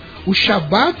descanso. O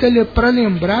Shabat é para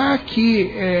lembrar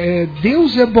que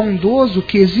Deus é bondoso,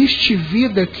 que existe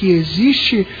vida, que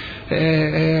existe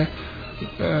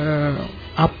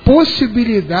a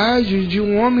possibilidade de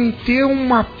um homem ter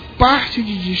uma parte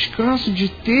de descanso, de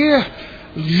ter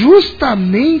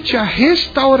justamente a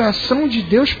restauração de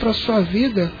Deus para a sua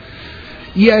vida.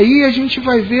 E aí a gente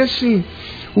vai ver assim,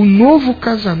 o novo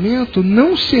casamento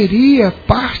não seria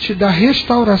parte da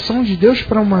restauração de Deus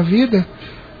para uma vida?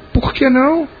 Por que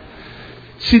não?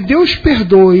 Se Deus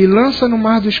perdoa e lança no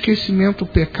mar do esquecimento o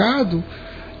pecado,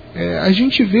 a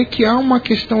gente vê que há uma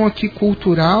questão aqui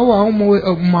cultural, há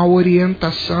uma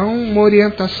orientação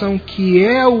que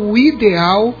é o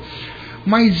ideal,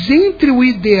 Mas entre o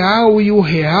ideal e o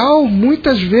real,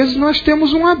 muitas vezes nós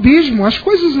temos um abismo. As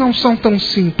coisas não são tão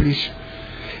simples.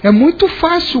 É muito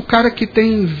fácil o cara que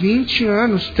tem 20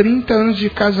 anos, 30 anos de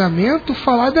casamento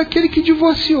falar daquele que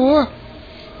divorciou.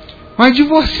 Mas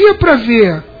divorcia para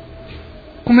ver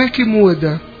como é que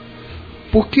muda.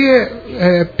 Porque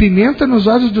pimenta nos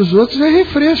olhos dos outros é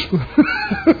refresco.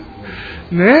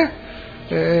 Né?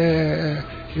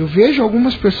 Eu vejo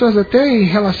algumas pessoas até em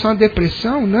relação à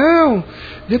depressão. Não,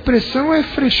 depressão é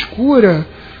frescura.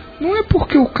 Não é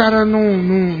porque o cara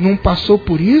não passou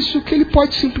por isso que ele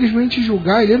pode simplesmente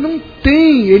julgar. Ele não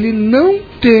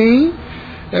tem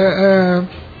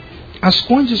as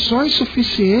condições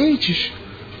suficientes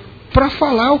para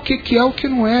falar o que é o que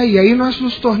não é. E aí nós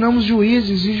nos tornamos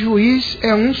juízes, e juiz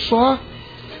é um só.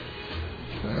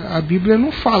 A Bíblia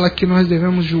não fala que nós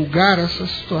devemos julgar essas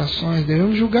situações,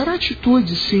 devemos julgar a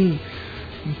atitude, sim.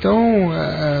 Então,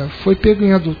 foi pego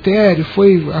em adultério,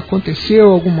 aconteceu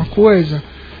alguma coisa,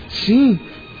 sim.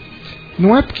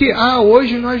 Não é porque,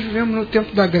 hoje nós vivemos no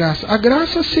tempo da graça. A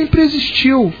graça sempre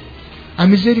existiu, a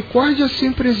misericórdia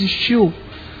sempre existiu.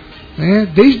 Né?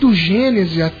 Desde o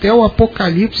Gênesis até o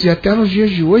Apocalipse, até nos dias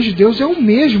de hoje, Deus é o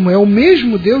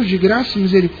mesmo Deus de graça e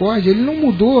misericórdia, Ele não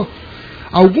mudou.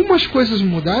 Algumas coisas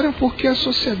mudaram porque a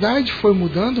sociedade foi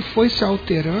mudando, foi se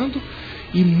alterando,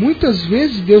 e muitas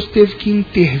vezes Deus teve que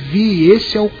intervir.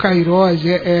 Esse é o kairós,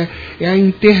 é a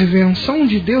intervenção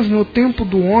de Deus no tempo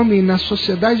do homem, na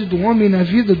sociedade do homem, na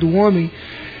vida do homem.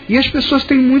 E as pessoas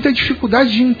têm muita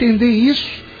dificuldade de entender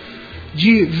isso,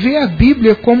 de ver a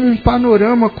Bíblia como um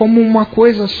panorama, como uma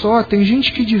coisa só. Tem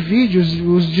gente que divide,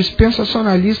 os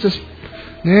dispensacionalistas,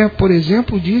 né, por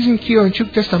exemplo, dizem que o Antigo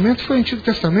Testamento foi o Antigo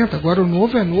Testamento, agora o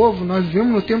Novo é novo, nós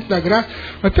vivemos no tempo da graça.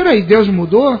 Mas peraí, Deus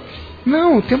mudou?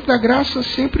 Não, o tempo da graça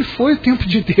sempre foi o tempo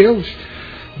de Deus.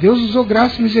 Deus usou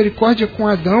graça e misericórdia com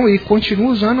Adão e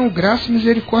continua usando graça e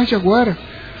misericórdia agora.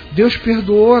 Deus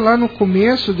perdoou lá no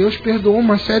começo, Deus perdoou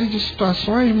uma série de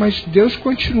situações, mas Deus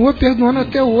continua perdoando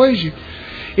até hoje.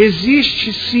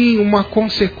 Existe sim uma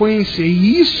consequência,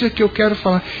 e isso é que eu quero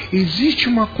falar. Existe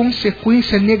uma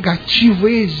consequência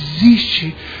negativa,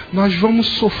 existe. Nós vamos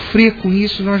sofrer com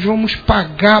isso, nós vamos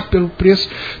pagar pelo preço.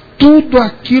 Tudo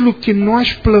aquilo que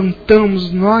nós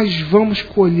plantamos, nós vamos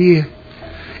colher.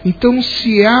 Então,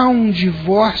 se há um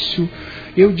divórcio,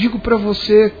 eu digo para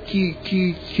você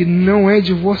que não é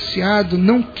divorciado,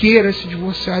 não queira se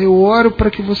divorciar. Eu oro para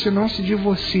que você não se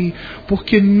divorcie,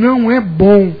 porque não é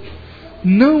bom.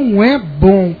 Não é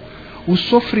bom. O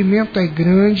sofrimento é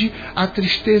grande, a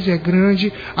tristeza é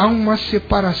grande, há uma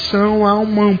separação, há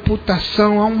uma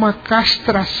amputação, há uma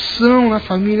castração na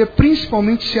família,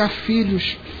 principalmente se há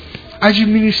filhos.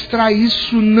 Administrar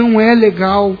isso não é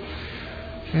legal.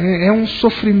 É um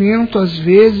sofrimento, às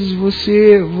vezes,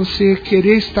 você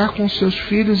querer estar com seus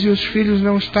filhos e os filhos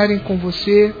não estarem com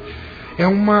você. É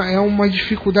uma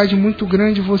dificuldade muito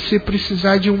grande você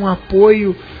precisar de um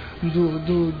apoio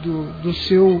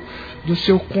do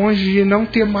seu cônjuge e não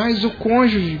ter mais o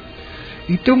cônjuge.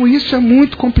 Então isso é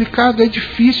muito complicado, é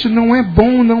difícil, não é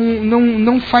bom,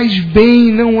 não faz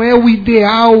bem, não é o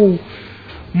ideal.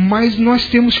 Mas nós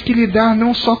temos que lidar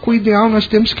não só com o ideal, nós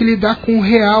temos que lidar com o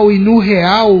real. E no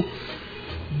real,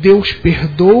 Deus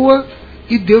perdoa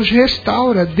e Deus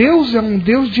restaura. Deus é um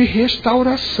Deus de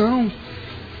restauração.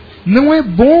 Não é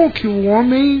bom que o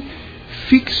homem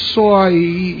fique só.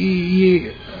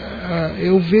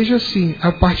 Eu vejo assim,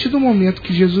 a partir do momento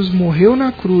que Jesus morreu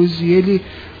na cruz e Ele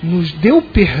nos deu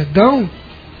perdão,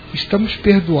 estamos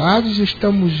perdoados,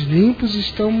 estamos limpos,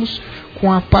 estamos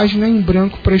com a página em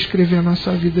branco para escrever a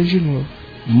nossa vida de novo.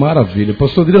 Maravilha.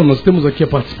 Pastor Adriano, nós temos aqui a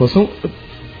participação.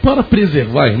 Para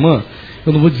preservar a irmã,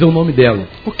 eu não vou dizer o nome dela.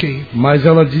 Ok. Mas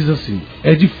ela diz assim,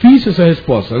 é difícil essa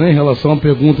resposta, né, em relação à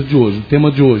pergunta de hoje, o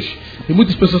tema de hoje. E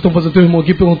muitas pessoas estão fazendo, teu irmão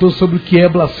aqui perguntou sobre o que é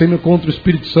blasfêmia contra o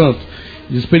Espírito Santo.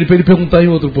 Diz para ele perguntar em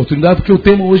outra oportunidade, porque o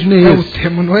tema hoje não é esse. O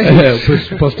tema não é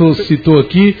esse. O pastor citou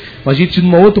aqui, mas a gente,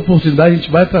 numa outra oportunidade, a gente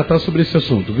vai tratar sobre esse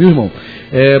assunto, viu, irmão?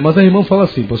 Mas a irmã fala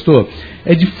assim, pastor,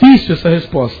 é difícil essa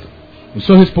resposta. O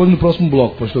senhor responde no próximo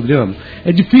bloco, pastor Adriano.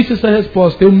 É difícil essa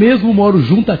resposta. Eu mesmo moro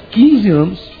junto há 15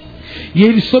 anos e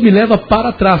ele só me leva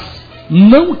para trás.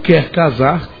 Não quer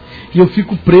casar e eu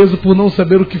fico preso por não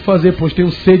saber o que fazer, pois tenho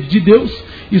sede de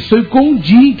Deus e sonho com um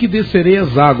dia em que descerei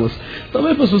as águas.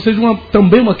 Talvez, pastor, seja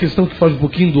também uma questão que faz um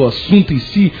pouquinho do assunto em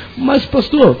si, mas,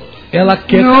 pastor, ela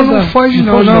quer casar. Não foge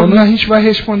não, né? A gente vai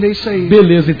responder isso aí.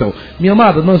 Beleza, então. Minha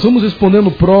amada, nós vamos responder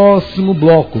no próximo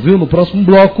bloco, viu? No próximo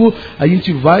bloco a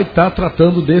gente vai estar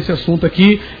tratando desse assunto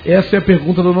aqui. Essa é a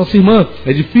pergunta da nossa irmã.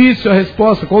 É difícil a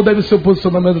resposta. Qual deve ser o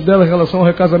posicionamento dela em relação ao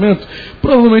recasamento?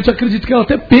 Provavelmente acredito que ela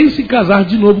até pense em casar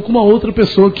de novo com uma outra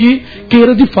pessoa que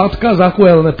queira de fato casar com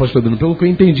ela, né, pastor Bruno? Pelo que eu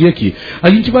entendi aqui. A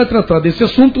gente vai tratar desse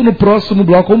assunto no próximo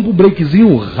bloco. Vamos para um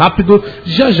breakzinho rápido.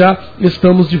 Já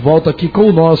estamos de volta aqui com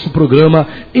o nosso programa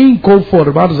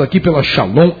Inconformados aqui pela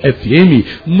Shalom FM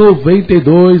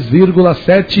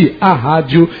 92,7, a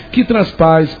rádio que traz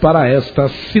paz para esta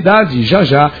cidade.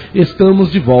 Já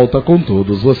estamos de volta com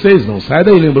todos vocês. Não sai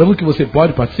daí, lembrando que você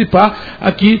pode participar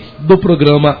aqui do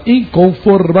programa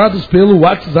Inconformados pelo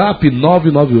WhatsApp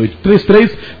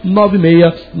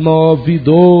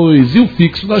 998339692 e o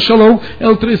fixo da Shalom é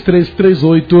o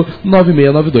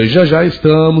 33389692. Já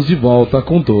estamos de volta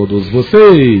com todos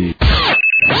vocês.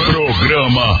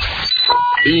 Programa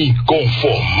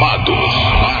Inconformados.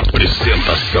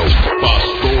 Apresentação: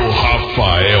 Pastor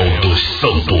Rafael dos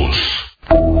Santos.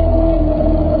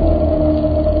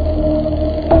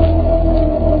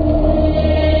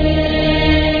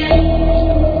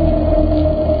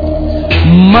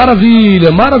 Maravilha,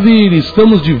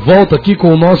 estamos de volta aqui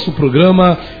com o nosso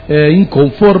programa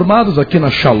Inconformados aqui na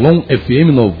Shalom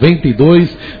FM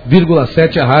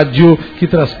 92,7, a rádio que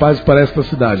traz paz para esta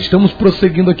cidade. Estamos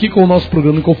prosseguindo aqui com o nosso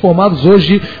programa Inconformados,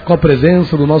 hoje com a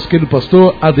presença do nosso querido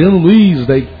pastor Adriano Luiz,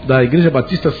 da Igreja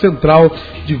Batista Central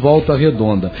de Volta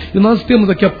Redonda. E nós temos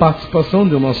aqui a participação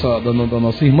da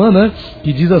nossa irmã, né,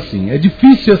 que diz assim: é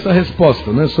difícil essa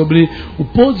resposta, né, sobre o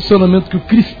posicionamento que o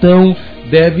cristão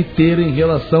deve ter em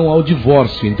relação ao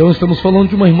divórcio. Então estamos falando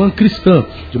de uma irmã cristã,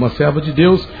 de uma serva de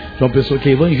Deus, de uma pessoa que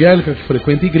é evangélica, que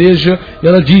frequenta a igreja, e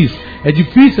ela diz: é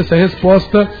difícil essa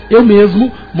resposta, eu mesmo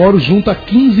moro junto há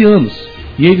 15 anos,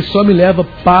 e ele só me leva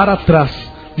para trás,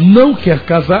 não quer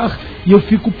casar, e eu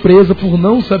fico presa por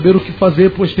não saber o que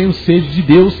fazer, pois tenho sede de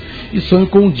Deus e sonho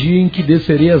com o dia em que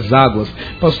descerei as águas.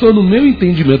 Pastor, no meu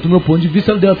entendimento, do meu ponto de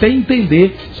vista, ela deu até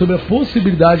entender sobre a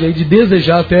possibilidade aí de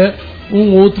desejar até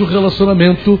um outro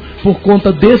relacionamento por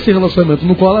conta desse relacionamento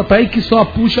no qual ela está e que só a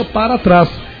puxa para trás.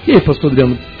 E aí, pastor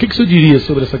Adriano, o que o senhor diria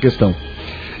sobre essa questão?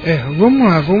 Vamos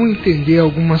lá, vamos entender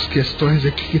algumas questões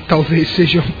aqui que talvez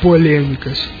sejam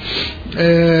polêmicas.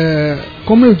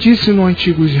 Como eu disse, no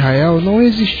antigo Israel não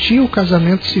existia o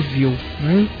casamento civil,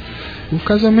 né? O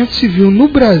casamento civil no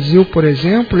Brasil, por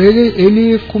exemplo,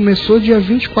 ele começou dia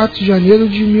 24 de janeiro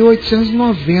de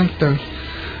 1890.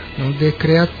 O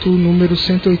decreto número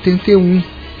 181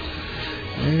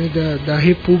 da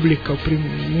República,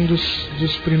 um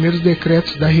dos primeiros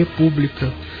decretos da República,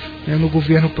 no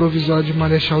governo provisório de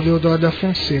Marechal Deodoro da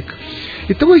Fonseca.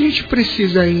 Então a gente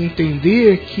precisa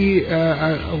entender que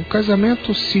o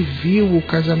casamento civil, o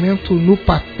casamento no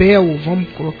papel, vamos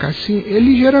colocar assim,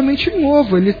 ele geralmente é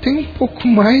novo, ele tem um pouco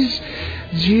mais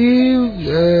de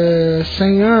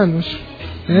 100 anos.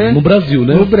 No Brasil,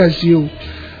 né? No Brasil,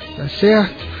 tá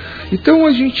certo? Então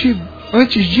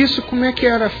antes disso, como é que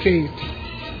era feito?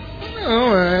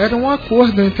 Não, era um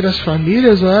acordo entre as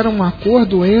famílias, ou era um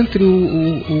acordo entre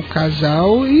o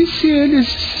casal, e se eles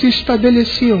se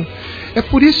estabeleciam. É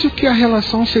por isso que a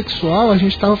relação sexual, a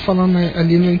gente estava falando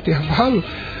ali no intervalo,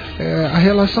 a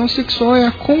relação sexual é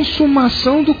a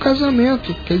consumação do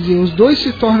casamento. Quer dizer, os dois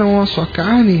se tornam uma só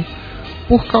carne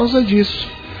por causa disso.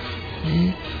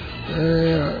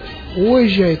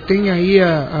 Hoje tem aí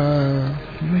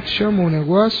como é que chama o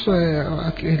negócio?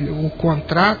 O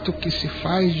contrato que se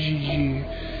faz de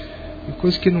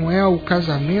coisa que não é o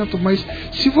casamento, mas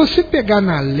se você pegar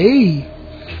na lei,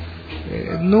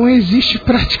 não existe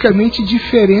praticamente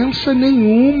diferença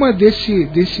nenhuma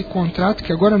desse contrato,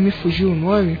 que agora me fugiu o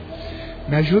nome.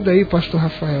 Me ajuda aí, pastor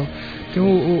Rafael. Tem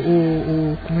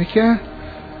como é que é?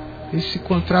 Esse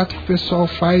contrato que o pessoal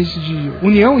faz de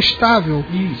união estável.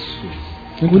 Isso.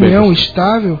 União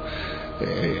estável.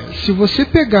 Se você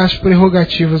pegar as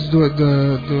prerrogativas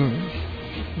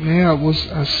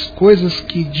as coisas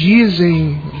que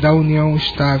dizem da união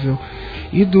estável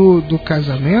e do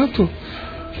casamento,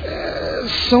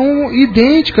 são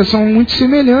idênticas, são muito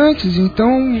semelhantes.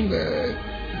 Então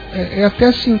é até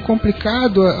assim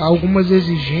complicado algumas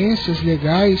exigências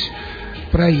legais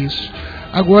para isso.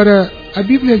 Agora, a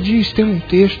Bíblia diz, tem um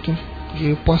texto,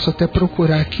 eu posso até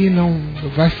procurar aqui, não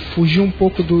vai fugir um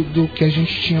pouco do que a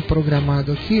gente tinha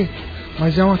programado aqui,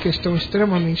 mas é uma questão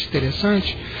extremamente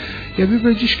interessante. E a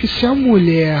Bíblia diz que se a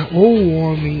mulher ou o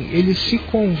homem ele se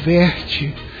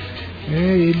converte,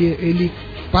 ele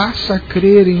passa a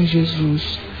crer em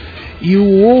Jesus, e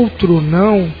o outro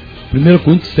não, 1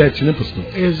 Coríntios 7, né, pastor?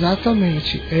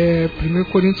 Exatamente, 1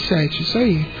 Coríntios 7, isso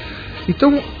aí.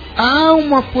 Então, há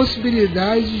uma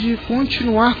possibilidade de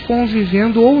continuar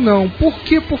convivendo ou não. Por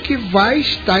quê? Porque vai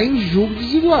estar em julgo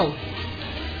desigual.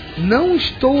 Não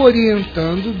estou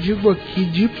orientando, digo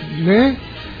aqui,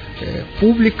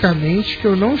 publicamente, que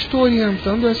eu não estou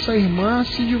orientando essa irmã a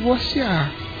se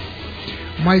divorciar.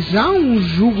 Mas há um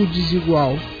julgo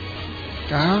desigual,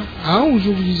 tá? Há um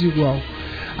julgo desigual.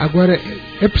 Agora,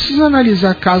 é preciso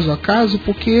analisar caso a caso,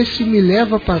 porque esse me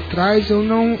leva para trás, eu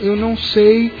não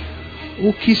sei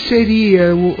o que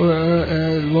seria.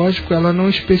 Lógico, ela não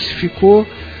especificou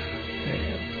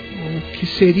o que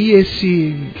seria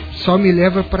esse só me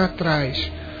leva para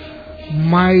trás.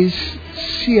 Mas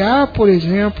se há, por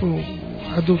exemplo,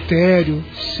 adultério,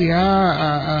 se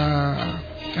há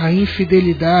a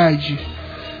infidelidade,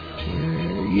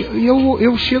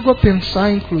 eu chego a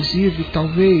pensar, inclusive,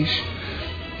 talvez,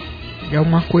 é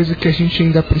uma coisa que a gente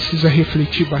ainda precisa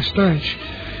refletir bastante.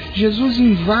 Jesus,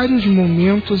 em vários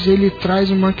momentos, ele traz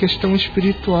uma questão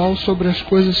espiritual sobre as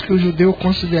coisas que o judeu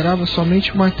considerava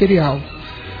somente material.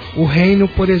 O reino,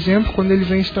 por exemplo, quando ele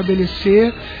vem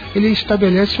estabelecer, ele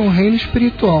estabelece um reino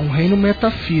espiritual, um reino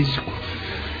metafísico.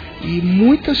 E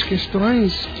muitas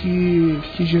questões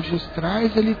que Jesus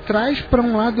traz, ele traz para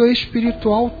um lado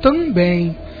espiritual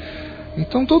também.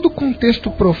 Então, todo o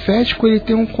contexto profético, ele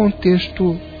tem um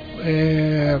contexto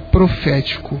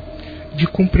profético de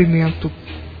cumprimento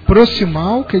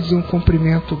proximal, quer dizer, um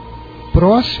cumprimento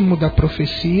próximo da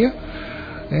profecia,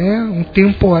 um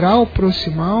temporal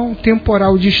proximal, um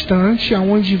temporal distante,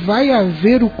 onde vai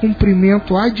haver o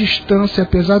cumprimento à distância,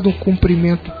 apesar do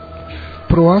cumprimento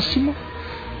próximo,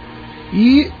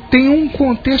 e tem um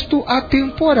contexto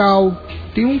atemporal,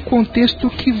 tem um contexto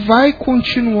que vai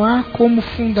continuar como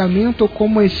fundamento ou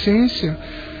como essência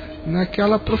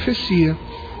naquela profecia.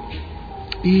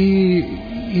 E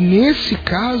nesse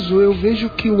caso eu vejo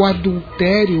que o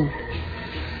adultério,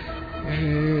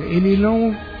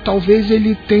 talvez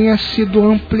ele tenha sido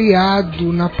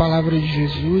ampliado na palavra de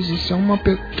Jesus. Isso é uma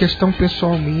questão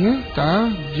pessoal minha,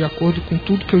 tá? De acordo com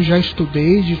tudo que eu já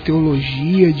estudei de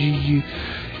teologia,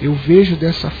 eu vejo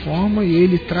dessa forma, e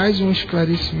ele traz um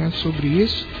esclarecimento sobre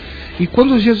isso. E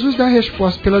quando Jesus dá a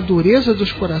resposta pela dureza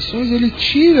dos corações, ele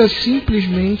tira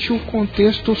simplesmente o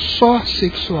contexto só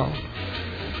sexual.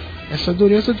 Essa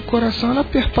dureza do coração, ela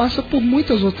perpassa por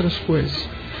muitas outras coisas.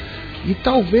 E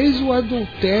talvez o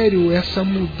adultério, essa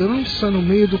mudança no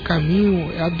meio do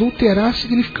caminho, adulterar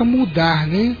significa mudar,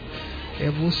 né? É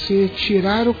você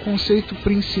tirar o conceito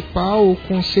principal, o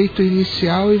conceito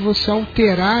inicial, e você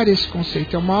alterar esse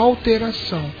conceito, é uma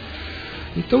alteração.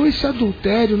 Então esse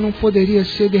adultério não poderia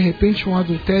ser de repente um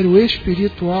adultério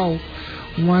espiritual,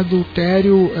 um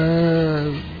adultério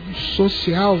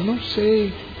social, não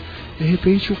sei. De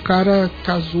repente o cara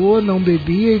casou, não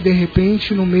bebia, e de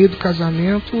repente no meio do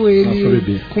casamento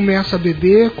ele começa a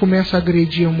beber, começa a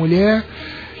agredir a mulher,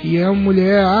 e a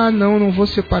mulher, não vou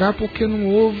separar porque não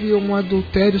houve um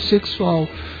adultério sexual,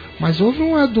 mas houve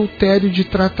um adultério de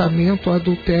tratamento, um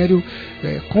adultério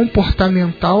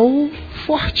comportamental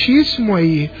fortíssimo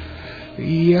aí,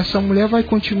 e essa mulher vai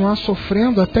continuar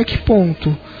sofrendo até que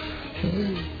ponto?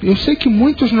 Eu sei que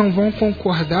muitos não vão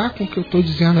concordar com o que eu estou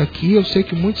dizendo aqui, eu sei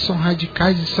que muitos são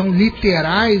radicais e são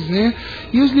literais, né?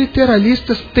 E os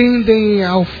literalistas tendem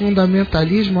ao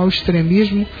fundamentalismo, ao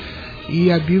extremismo,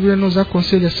 e a Bíblia nos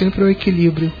aconselha sempre ao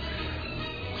equilíbrio.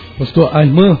 Pastor, a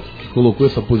irmã que colocou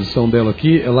essa posição dela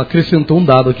aqui, ela acrescentou um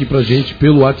dado aqui pra gente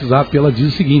pelo WhatsApp, ela diz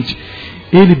o seguinte: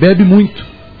 ele bebe muito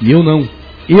e eu não,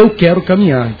 eu quero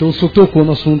caminhar. Então o senhor tocou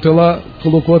no assunto, ela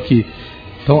colocou aqui.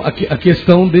 Então, a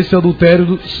questão desse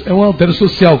adultério é um adultério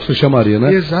social, que você chamaria,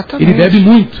 né? Exatamente. Ele bebe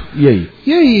muito, e aí?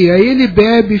 Aí ele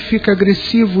bebe, fica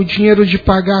agressivo, o dinheiro de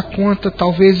pagar a conta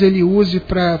talvez ele use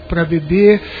para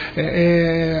beber,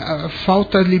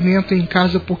 falta alimento em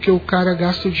casa porque o cara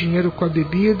gasta o dinheiro com a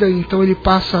bebida, então ele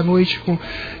passa a noite com...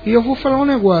 E eu vou falar um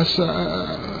negócio,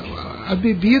 a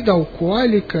bebida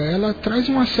alcoólica, ela traz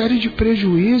uma série de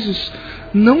prejuízos,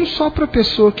 não só para a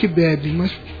pessoa que bebe,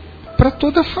 mas para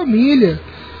toda a família.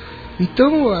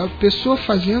 Então a pessoa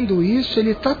fazendo isso,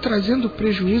 ele está trazendo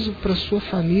prejuízo para a sua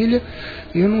família.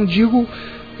 Eu não digo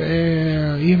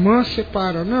irmã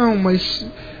separa, não, mas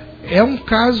é um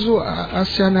caso a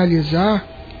se analisar,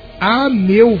 a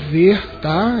meu ver,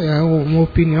 tá? É uma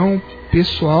opinião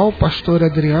pessoal, pastor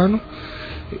Adriano,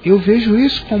 eu vejo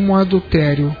isso como um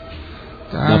adultério,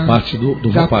 tá? Da parte do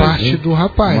da rapaz, parte, né? Do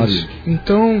rapaz.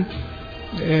 Então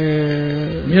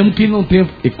mesmo que ele não tenha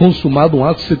consumado um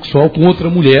ato sexual com outra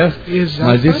mulher,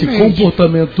 exatamente,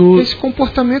 mas esse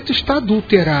comportamento está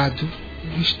adulterado,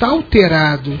 está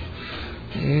alterado,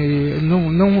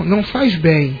 Não faz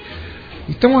bem.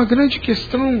 Então a grande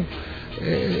questão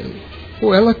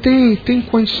ela tem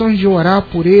condições de orar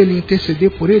por ele,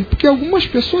 interceder por ele, porque algumas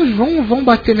pessoas vão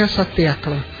bater nessa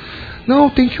tecla.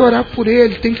 Não, tem que orar por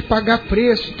ele, tem que pagar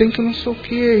preço, tem que não sei o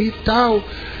que e tal.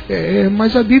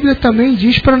 Mas a Bíblia também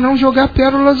diz para não jogar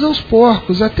pérolas aos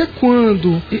porcos. Até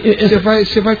quando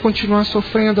você vai continuar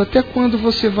sofrendo? Até quando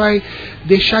você vai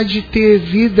deixar de ter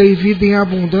vida e vida em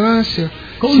abundância?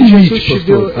 Qual o limite,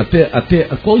 pastor?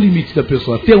 Qual o limite da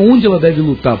pessoa? Até onde ela deve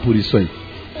lutar por isso aí?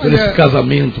 Por esse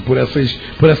casamento, por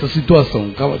essa situação.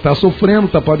 O cara está sofrendo,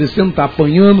 está padecendo, está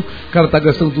apanhando, o cara está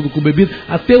gastando tudo com bebida.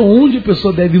 Até onde a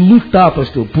pessoa deve lutar,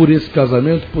 pastor, por esse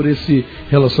casamento, por esse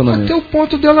relacionamento? Até o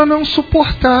ponto dela não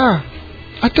suportar.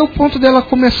 Até o ponto dela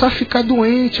começar a ficar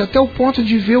doente. Até o ponto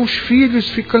de ver os filhos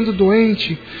ficando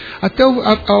doentes. Até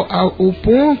o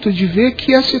ponto de ver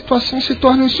que a situação se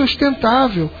torna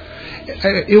insustentável.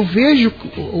 Eu vejo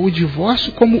o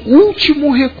divórcio como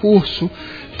último recurso.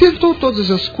 Tentou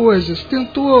todas as coisas,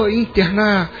 tentou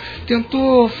internar,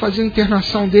 tentou fazer a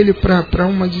internação dele para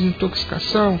uma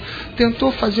desintoxicação,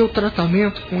 tentou fazer o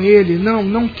tratamento com ele,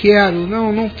 não quero,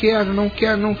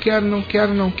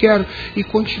 e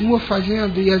continua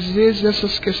fazendo, e às vezes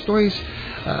essas questões,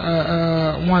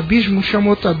 um abismo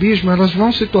chama outro abismo, elas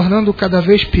vão se tornando cada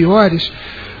vez piores,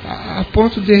 a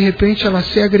ponto de repente ela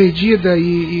ser agredida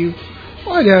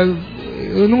olha,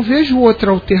 eu não vejo outra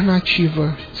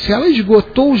alternativa. Se ela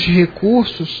esgotou os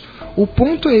recursos, o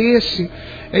ponto é esse,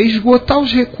 é esgotar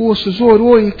os recursos,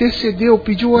 orou, intercedeu,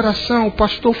 pediu oração, o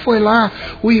pastor foi lá,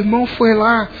 o irmão foi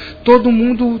lá, todo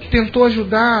mundo tentou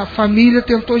ajudar, a família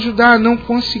tentou ajudar, não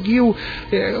conseguiu,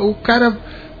 o cara,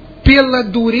 pela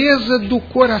dureza do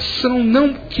coração,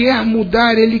 não quer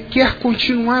mudar, ele quer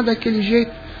continuar daquele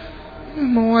jeito.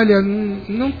 Irmão, olha,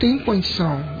 não tem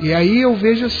condição. E aí eu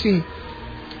vejo assim,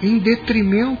 em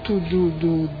detrimento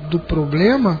do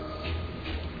problema,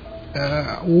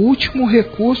 o último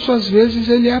recurso às vezes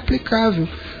ele é aplicável.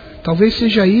 Talvez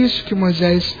seja isso que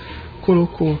Moisés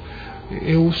colocou.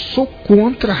 Eu sou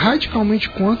radicalmente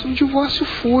contra um divórcio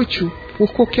fútil,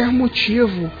 por qualquer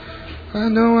motivo.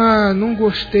 Não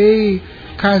gostei,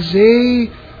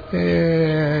 casei,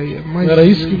 mas não era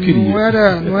isso que eu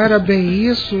queria. Não era bem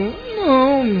isso.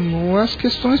 Não, as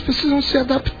questões precisam ser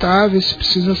adaptáveis,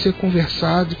 precisam ser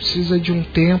conversadas, precisa de um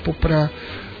tempo para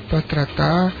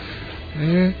tratar,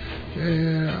 né?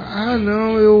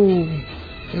 Eu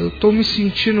estou me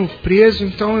sentindo preso,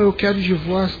 então eu quero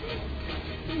divórcio.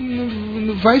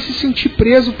 Não vai se sentir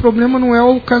preso, o problema não é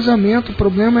o casamento, o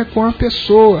problema é com a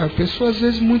pessoa. A pessoa às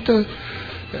vezes muitas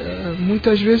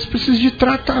vezes precisa de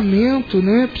tratamento,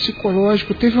 né,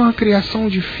 psicológico, teve uma criação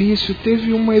difícil,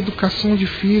 teve uma educação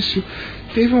difícil,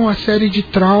 teve uma série de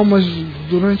traumas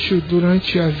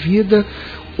durante a vida.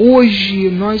 Hoje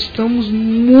nós estamos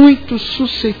muito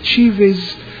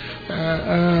suscetíveis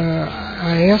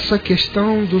a essa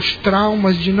questão dos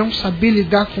traumas, de não saber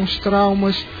lidar com os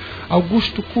traumas.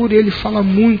 Augusto Cury, ele fala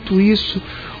muito isso.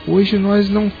 Hoje nós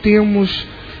não temos...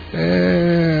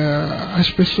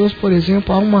 as pessoas, por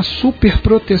exemplo, há uma super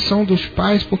proteção dos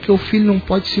pais, porque o filho não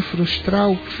pode se frustrar,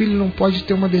 o filho não pode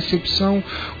ter uma decepção,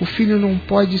 o filho não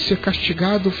pode ser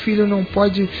castigado, o filho não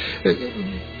pode...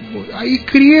 Aí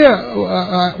cria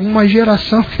uma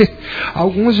geração que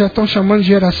alguns já estão chamando de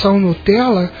geração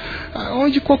Nutella,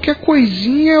 onde qualquer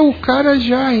coisinha o cara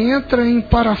já entra em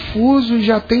parafuso,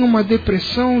 já tem uma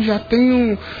depressão, já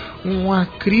tem uma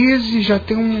crise, já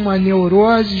tem uma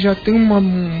neurose, já tem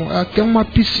até uma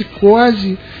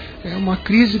psicose, uma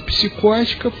crise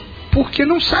psicótica, porque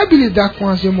não sabe lidar com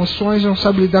as emoções, não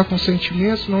sabe lidar com os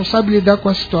sentimentos, não sabe lidar com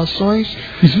as situações.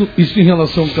 Isso em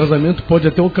relação ao casamento pode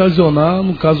até ocasionar,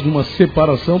 no caso de uma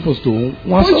separação, pastor,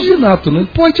 um assassinato, né?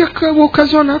 Pode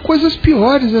ocasionar coisas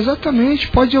piores, exatamente.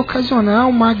 Pode ocasionar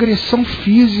uma agressão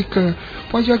física,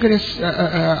 pode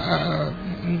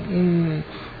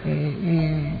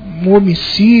um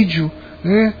homicídio,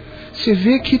 né? Você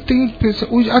vê que tem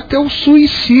até o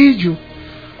suicídio.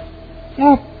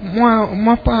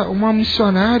 Uma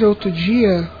missionária outro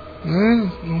dia,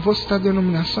 né, não vou citar a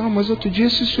denominação, mas outro dia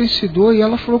se suicidou, e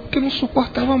ela falou porque não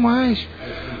suportava mais,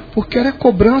 porque era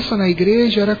cobrança na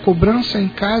igreja, era cobrança em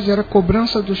casa, era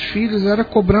cobrança dos filhos, era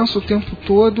cobrança o tempo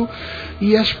todo,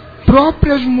 e as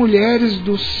próprias mulheres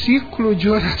do ciclo de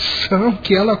oração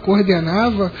que ela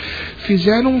coordenava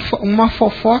fizeram uma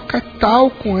fofoca tal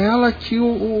com ela que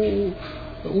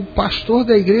o pastor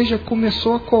da igreja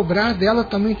começou a cobrar dela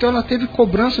também. Então ela teve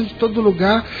cobrança de todo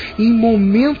lugar. E em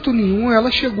momento nenhum ela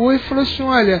chegou e falou assim: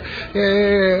 olha,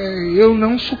 eu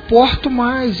não suporto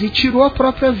mais, e tirou a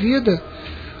própria vida.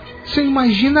 Você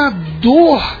imagina a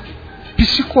dor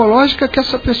psicológica que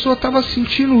essa pessoa estava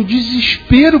sentindo, o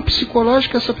desespero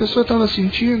psicológico que essa pessoa estava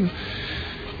sentindo,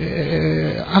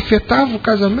 afetava o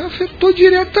casamento? Afetou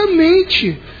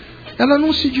diretamente. Ela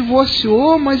não se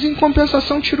divorciou, mas em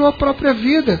compensação tirou a própria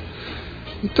vida.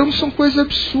 Então são coisas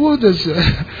absurdas.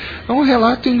 É um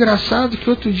relato engraçado que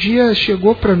outro dia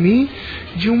chegou para mim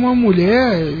de uma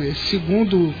mulher,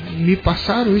 segundo me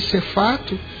passaram, isso é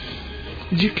fato,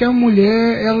 de que a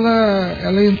mulher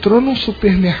ela entrou num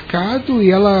supermercado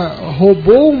e ela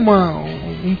roubou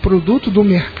um produto do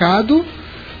mercado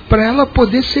para ela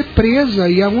poder ser presa,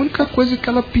 e a única coisa que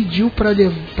ela pediu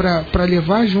para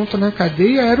levar junto na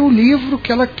cadeia era o livro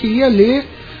que ela queria ler,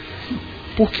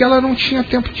 porque ela não tinha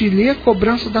tempo de ler,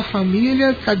 cobrança da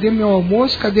família, cadê meu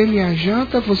almoço, cadê minha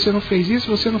janta, você não fez isso,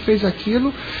 você não fez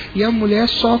aquilo, e a mulher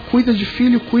só cuida de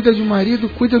filho, cuida de marido,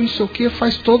 cuida não sei o que,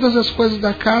 faz todas as coisas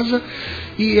da casa,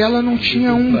 e ela não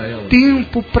tinha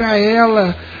tempo para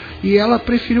ela, e ela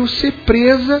preferiu ser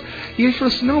presa, e ele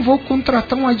falou assim, não, vou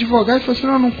contratar um advogado. Ele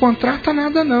falou assim, não contrata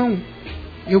nada não,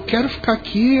 eu quero ficar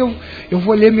aqui, eu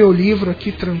vou ler meu livro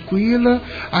aqui tranquila,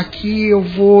 aqui eu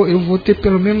vou ter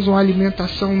pelo menos uma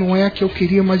alimentação, não é a que eu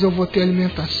queria, mas eu vou ter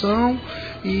alimentação,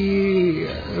 e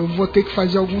eu vou ter que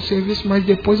fazer algum serviço, mas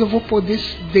depois eu vou poder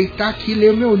deitar aqui e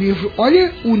ler meu livro.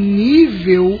 Olha o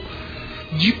nível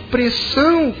de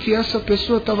pressão que essa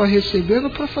pessoa estava recebendo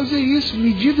para fazer isso,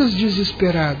 medidas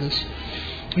desesperadas.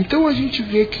 Então a gente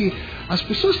vê que as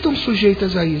pessoas estão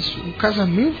sujeitas a isso. O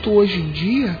casamento hoje em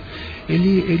dia,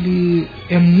 ele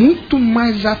é muito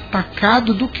mais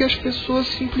atacado do que as pessoas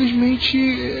simplesmente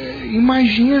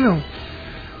imaginam.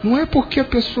 Não é porque a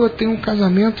pessoa tem um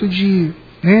casamento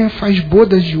faz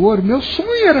bodas de ouro. Meu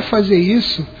sonho era fazer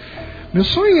isso. Meu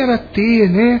sonho era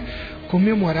ter,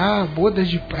 comemorar bodas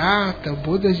de prata,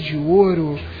 bodas de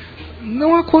ouro.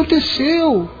 Não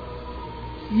aconteceu.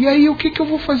 E aí o que eu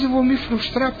vou fazer? Vou me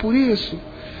frustrar por isso?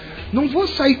 Não vou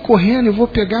sair correndo, eu vou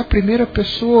pegar a primeira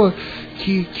pessoa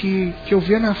que eu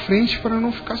ver na frente para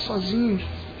não ficar sozinho.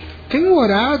 Tenho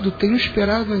orado, tenho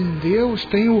esperado em Deus,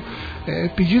 tenho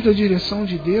pedido a direção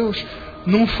de Deus.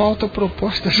 Não falta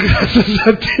propostas, graças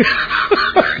a Deus.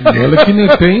 Olha que nem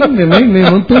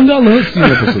não tem galã assim, né,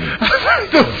 pastor?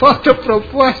 Não falta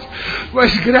proposta,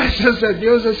 mas graças a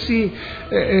Deus, assim,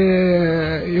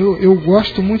 eu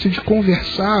gosto muito de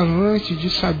conversar antes,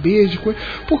 de saber de coisas,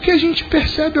 porque a gente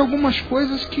percebe algumas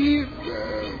coisas que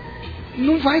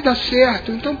não vai dar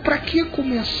certo. Então, para que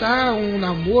começar um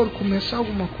namoro, começar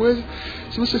alguma coisa,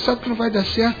 se você sabe que não vai dar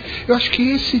certo? Eu acho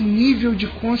que esse nível de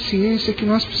consciência que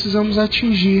nós precisamos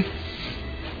atingir,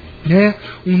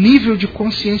 um nível de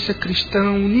consciência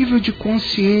cristã, um nível de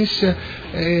consciência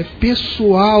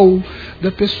pessoal,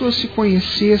 da pessoa se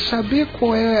conhecer, saber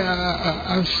qual é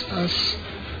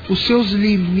os seus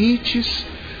limites,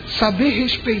 saber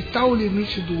respeitar o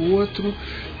limite do outro,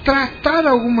 tratar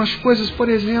algumas coisas. Por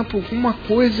exemplo, uma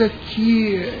coisa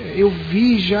que eu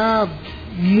vi já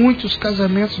muitos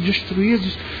casamentos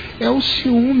destruídos é o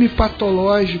ciúme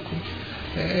patológico,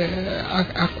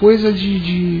 a coisa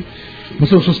de o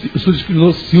senhor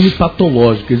discriminou ciúme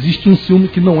patológico. Existe um ciúme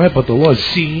que não é patológico?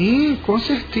 Sim, com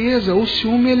certeza. O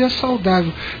ciúme ele é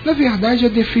saudável. Na verdade, a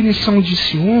definição de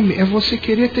ciúme é você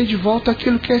querer ter de volta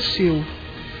aquilo que é seu.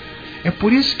 É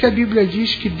por isso que a Bíblia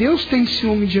diz que Deus tem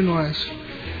ciúme de nós.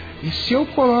 E se eu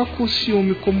coloco o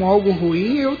ciúme como algo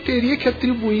ruim, eu teria que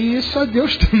atribuir isso a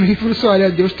Deus também. Por isso, olha,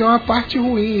 Deus tem uma parte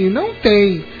ruim. E não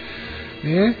tem,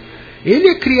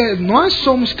 nós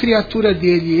somos criatura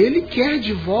dele. Ele quer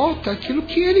de volta aquilo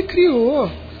que ele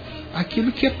criou,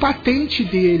 aquilo que é patente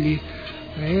dele.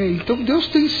 Então Deus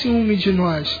tem ciúme de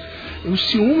nós. O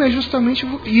ciúme é justamente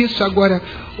isso. Agora,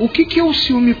 o que é o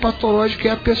ciúme patológico?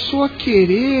 É a pessoa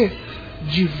querer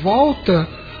de volta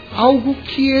algo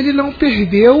que ele não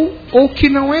perdeu ou que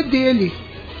não é dele.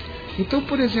 Então,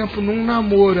 por exemplo, num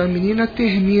namoro, a menina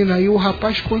termina e o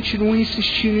rapaz continua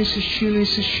insistindo, esse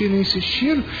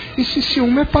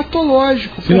ciúme é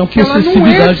patológico, porque ela não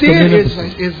é dele.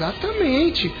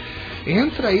 Exatamente.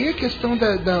 Entra aí a questão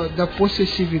da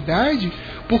possessividade,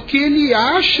 porque ele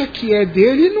acha que é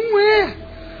dele e não é.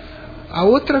 A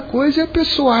outra coisa é a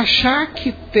pessoa achar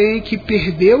que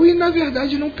perdeu e na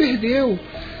verdade não perdeu.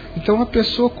 Então a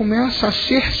pessoa começa a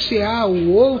cercear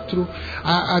o outro,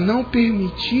 a não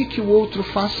permitir que o outro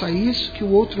faça isso, que o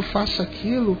outro faça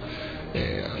aquilo.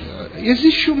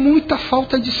 Existe muita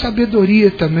falta de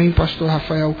sabedoria também, pastor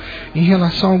Rafael, em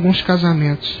relação a alguns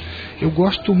casamentos. Eu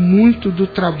gosto muito do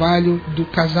trabalho do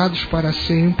Casados para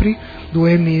Sempre, do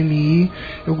MMI.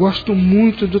 Eu gosto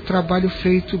muito do trabalho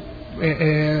feito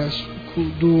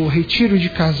do Retiro de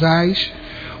Casais,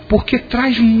 porque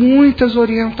traz muitas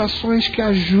orientações que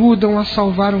ajudam a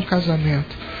salvar um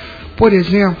casamento. Por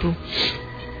exemplo,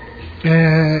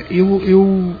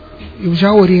 eu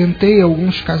já orientei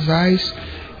alguns casais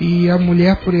e a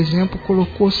mulher, por exemplo,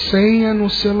 colocou senha no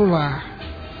celular.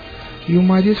 E o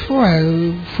marido falou,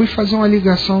 eu fui fazer uma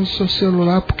ligação do seu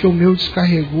celular porque o meu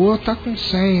descarregou, tá com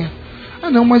senha. Ah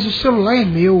não, mas o celular é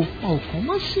meu.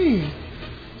 Como assim?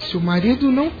 Se o marido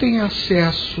não tem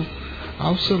acesso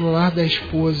ao celular da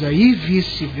esposa e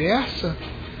vice-versa,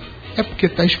 é porque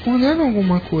está escondendo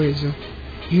alguma coisa.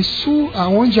 Isso,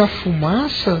 aonde há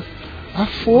fumaça, há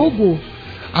fogo.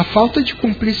 A falta de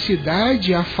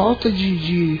cumplicidade, a falta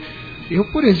de... Eu,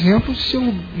 por exemplo,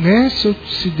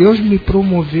 se Deus me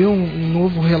promover um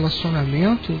novo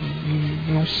relacionamento,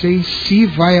 não sei se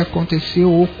vai acontecer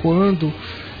ou quando,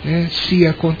 se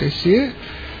acontecer,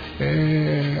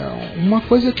 uma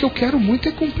coisa que eu quero muito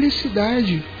é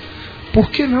cumplicidade. Por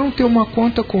que não ter uma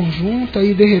conta conjunta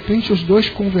e de repente os dois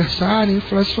conversarem e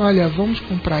falar assim, olha, vamos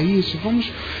comprar isso, vamos...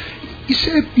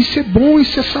 Isso é bom,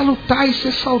 isso é salutar, isso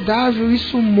é saudável,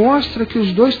 isso mostra que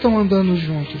os dois estão andando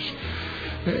juntos.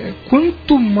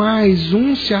 Quanto mais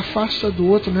um se afasta do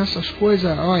outro nessas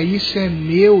coisas, isso é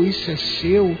meu, isso é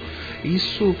seu,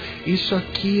 isso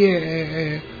aqui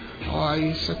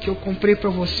isso aqui eu comprei para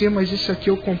você, mas isso aqui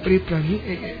eu comprei para mim,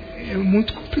 é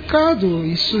muito complicado.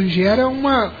 Isso gera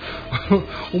uma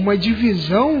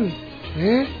divisão,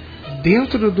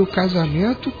 dentro do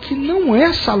casamento que não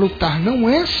é salutar, não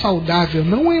é saudável,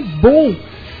 não é bom.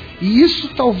 E isso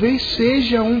talvez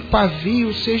seja um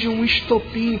pavio, seja um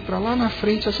estopim para lá na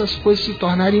frente essas coisas se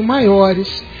tornarem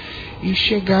maiores e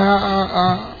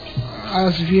chegar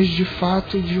às vias de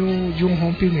fato de um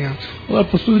rompimento. Olá,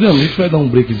 pastor Adriano, a gente vai dar um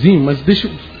breakzinho, mas queria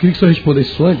que o senhor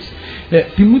respondesse isso antes.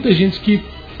 Tem muita gente que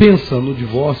pensa no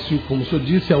divórcio, como o senhor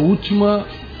disse, o último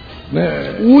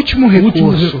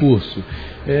recurso.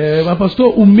 Mas,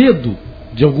 pastor, o medo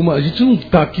de alguma... A gente não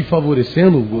está aqui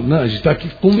favorecendo, a gente está aqui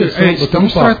conversando.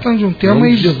 Estamos tratando de um tema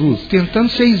e tentando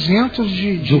ser isentos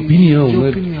de opinião.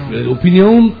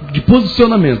 Opinião de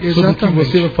posicionamento. Exatamente. Sobre o que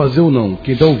você vai fazer ou não,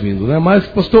 quem está ouvindo. Mas,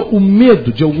 pastor, o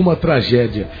medo de alguma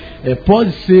tragédia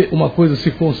pode ser uma coisa a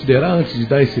se considerar antes de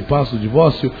dar esse passo do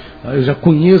divórcio? Eu já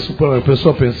conheço, a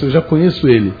pessoa pensa, eu já conheço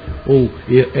ele ou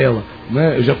ela.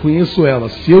 Eu já conheço ela.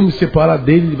 Se eu me separar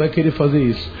dele, ele vai querer fazer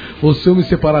isso. Ou se eu me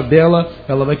separar dela,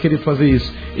 ela vai querer fazer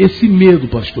isso. Esse medo,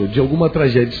 pastor, de alguma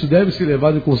tragédia, isso deve ser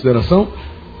levado em consideração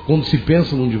quando se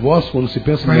pensa num divórcio, quando se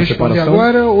pensa numa separação?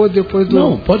 Agora ou depois do...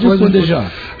 Não, pode responder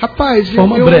já. Rapaz, de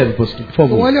forma breve, pastor, por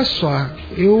favor. Olha só,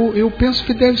 eu penso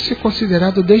que deve ser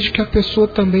considerado desde que a pessoa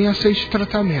também aceite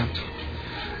tratamento.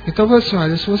 Então, assim,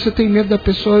 olha, se você tem medo da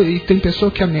pessoa, e tem pessoa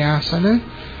que ameaça,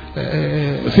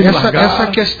 essa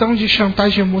questão de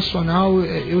chantagem emocional,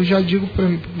 eu já digo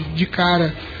de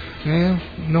cara,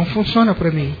 não funciona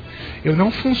para mim. Eu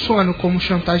não funciono com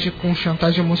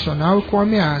chantagem emocional e com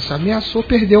ameaça. Ameaçou,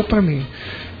 perdeu para mim.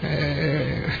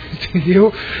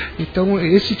 Entendeu? Então,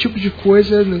 esse tipo de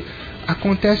coisa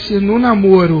acontece no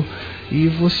namoro e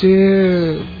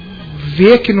você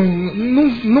vê que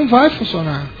não vai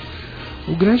funcionar.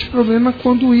 O grande problema é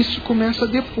quando isso começa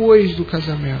depois do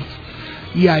casamento.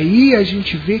 E aí a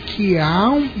gente vê que há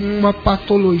uma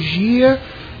patologia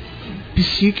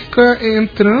psíquica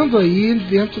entrando aí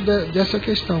dentro dessa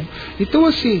questão. Então,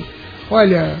 assim,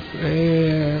 olha,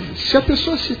 se a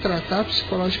pessoa se tratar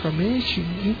psicologicamente,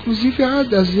 inclusive há,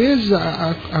 às vezes,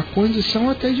 a condição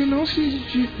até de não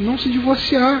se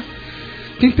divorciar.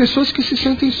 Tem pessoas que se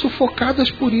sentem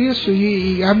sufocadas por isso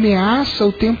e ameaça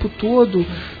o tempo todo,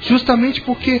 justamente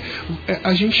porque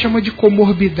a gente chama de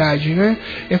comorbidade,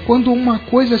 É quando uma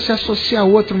coisa se associa a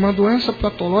outra, uma doença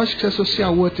patológica se associa a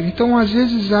outra. Então, às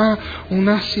vezes há um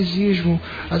narcisismo,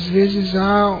 às vezes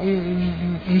há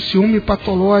um ciúme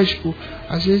patológico,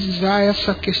 às vezes há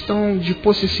essa questão de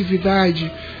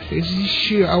possessividade.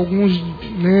 Existe alguns,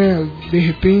 de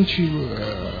repente...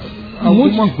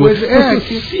 alguma coisa.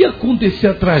 Se acontecer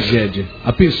a tragédia,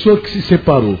 a pessoa que se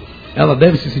separou, ela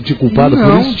deve se sentir culpada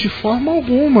por isso? Não, de forma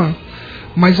alguma.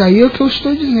 Mas aí é o que eu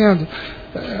estou dizendo.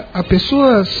 A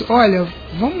pessoa, olha,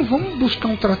 vamos buscar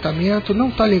um tratamento, não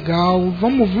está legal,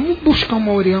 vamos buscar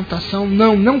uma orientação,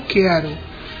 não quero.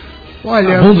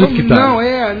 Olha,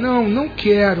 não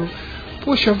quero.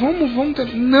 Poxa, vamos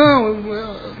não,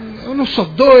 eu não sou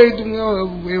doido,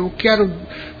 eu quero,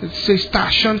 você está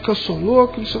achando que eu sou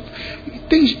louco,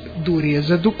 tem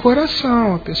dureza do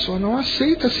coração, a pessoa não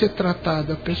aceita ser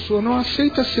tratada, a pessoa não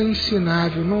aceita ser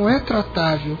ensinável, não é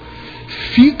tratável,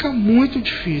 fica muito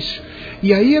difícil.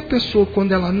 E aí a pessoa,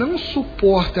 quando ela não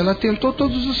suporta, ela tentou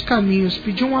todos os caminhos,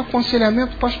 pediu um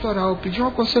aconselhamento pastoral, pediu um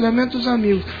aconselhamento dos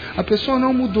amigos, a pessoa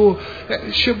não mudou,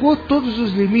 chegou a todos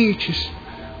os limites,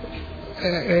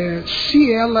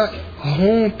 se ela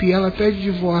rompe, ela pede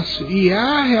divórcio, e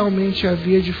há realmente a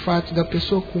via de fato da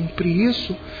pessoa cumprir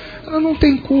isso, ela não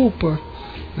tem culpa,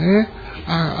 né?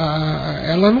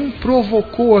 Ela não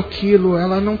provocou aquilo,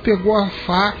 ela não pegou a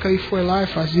faca e foi lá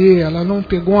fazer, ela não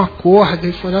pegou uma corda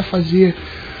e foi lá fazer,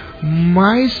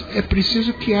 mas é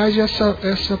preciso que haja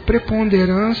essa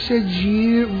preponderância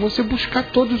de você buscar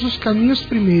todos os caminhos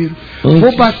primeiro.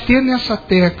 Vou bater nessa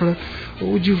tecla,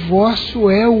 o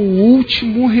divórcio é o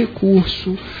último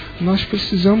recurso. Nós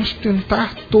precisamos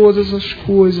tentar todas as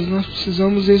coisas, nós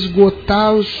precisamos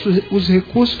esgotar os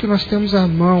recursos que nós temos à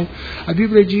mão. A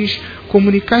Bíblia diz: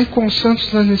 comunicai com os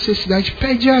santos nas necessidades,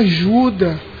 pede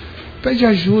ajuda,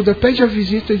 pede a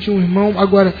visita de um irmão.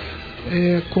 Agora,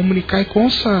 comunicai com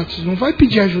os santos, não vai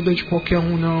pedir ajuda de qualquer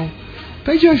um, não.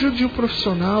 Pede ajuda de um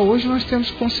profissional. Hoje nós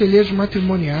temos conselheiros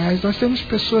matrimoniais, nós temos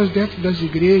pessoas dentro das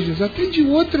igrejas, até de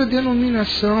outra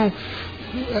denominação.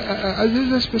 Às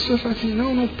vezes as pessoas falam assim: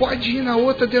 não pode ir na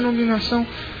outra denominação,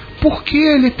 porque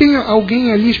ele tem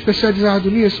alguém ali especializado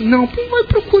nisso. Não, vai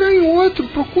procurar em outro,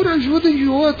 procura ajuda de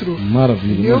outro.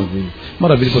 Maravilha,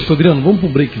 maravilha, pastor Adriano, vamos para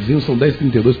um breakzinho, são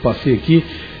 10h32, passei aqui.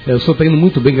 O senhor está indo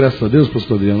muito bem, graças a Deus,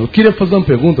 pastor Adriano. Eu queria fazer uma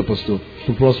pergunta, pastor,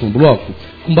 para o próximo bloco,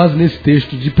 com base nesse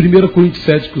texto de 1 Coríntios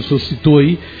 7 que o senhor citou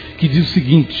aí, que diz o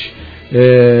seguinte: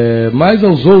 mais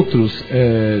aos outros,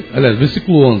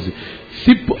 versículo 11,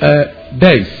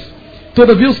 10.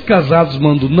 Todavia os casados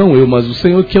mandam, não eu, mas o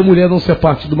Senhor, que a mulher não se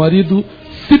aparte do marido,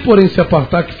 se porém se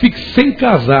apartar, que fique sem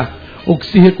casar, ou que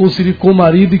se reconcilie com o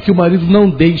marido, e que o marido não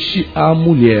deixe a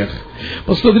mulher.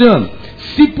 Pastor Adriano,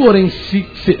 se porém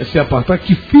se apartar,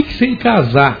 que fique sem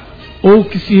casar, ou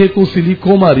que se reconcilie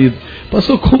com o marido.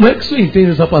 Pastor, como é que o senhor entende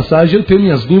essa passagem? Eu tenho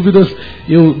minhas dúvidas,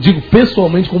 eu digo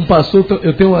pessoalmente, como pastor,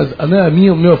 eu tenho a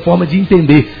minha forma de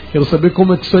entender. Quero saber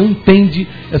como é que o senhor entende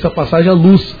essa passagem à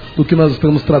luz do que nós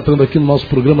estamos tratando aqui no nosso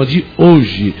programa de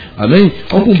hoje. Amém?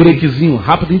 Vamos com um breakzinho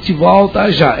rápido, a gente volta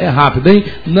já. É rápido, hein?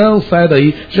 Não saia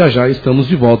daí, já estamos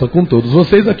de volta com todos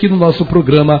vocês aqui no nosso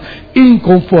programa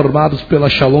Inconformados pela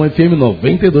Shalom FM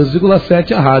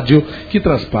 92,7, a rádio que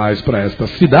traz paz para esta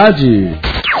cidade.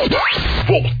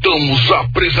 Voltamos a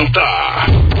apresentar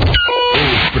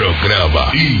o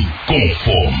programa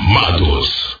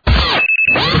Inconformados.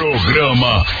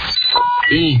 Programa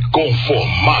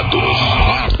Inconformados.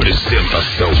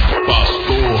 Apresentação: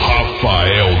 Pastor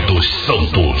Rafael dos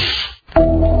Santos.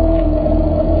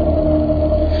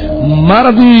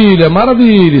 Maravilha,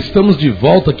 maravilha, estamos de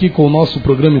volta aqui com o nosso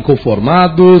programa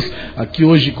Inconformados, aqui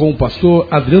hoje com o pastor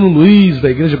Adriano Luiz,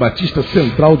 da Igreja Batista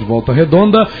Central de Volta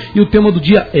Redonda, e o tema do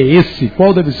dia é esse: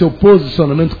 qual deve ser o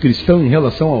posicionamento cristão em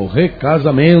relação ao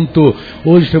recasamento.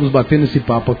 Hoje estamos batendo esse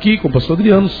papo aqui com o pastor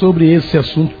Adriano sobre esse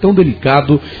assunto tão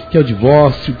delicado que é o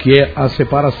divórcio, que é a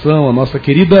separação. A nossa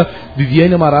querida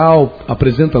Viviane Amaral,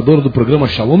 apresentadora do programa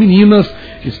Shalom Meninas,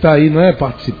 está aí,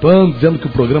 participando, dizendo que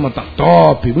o programa está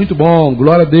top, muito bom,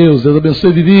 glória a Deus, Deus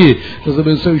abençoe Vivi, Deus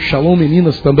abençoe o Shalom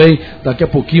Meninas também, daqui a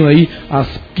pouquinho aí, às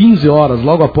 15 horas,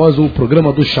 logo após o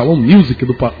programa do Shalom Music,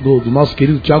 do nosso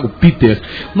querido Tiago Peter.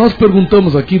 Nós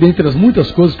perguntamos aqui, dentre as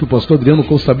muitas coisas que o pastor Adriano,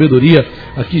 com sabedoria,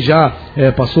 aqui já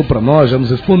passou para nós, já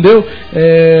nos respondeu,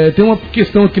 tem uma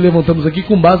questão que levantamos aqui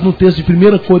com base no texto de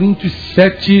 1 Coríntios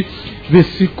 7,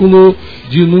 versículo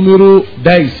de número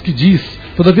 10, que diz: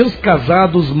 todavia os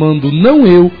casados mandam, não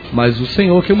eu, mas o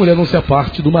Senhor, que a mulher não se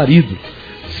aparte do marido.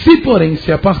 Se porém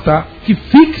se apartar, que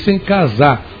fique sem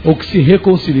casar, ou que se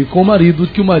reconcilie com o marido,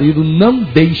 que o marido não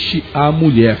deixe a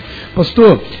mulher.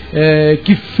 Pastor,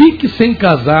 que fique sem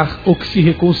casar, ou que se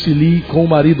reconcilie com o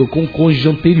marido, com o cônjuge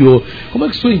anterior. Como é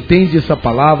que o senhor entende essa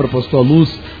palavra, pastor, à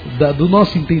luz do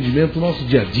nosso entendimento, do nosso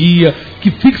dia a dia?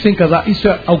 Que fique sem casar, isso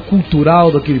é algo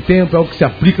cultural daquele tempo, é algo que se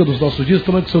aplica nos nossos dias?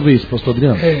 Como é que o senhor vê isso, pastor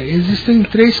Adriano? Existem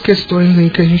 3 questões aí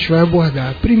que a gente vai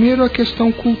abordar. Primeiro, a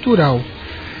questão cultural.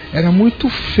 Era muito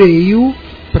feio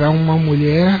para uma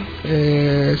mulher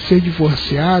ser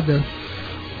divorciada,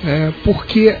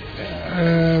 porque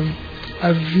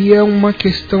havia uma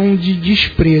questão de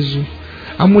desprezo.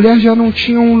 A mulher já não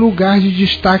tinha um lugar de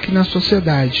destaque na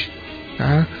sociedade,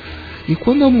 tá? E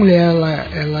quando a mulher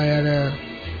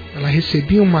ela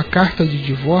recebia uma carta de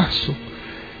divórcio,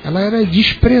 ela era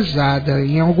desprezada.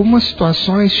 Em algumas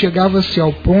situações chegava-se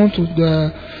ao ponto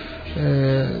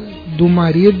do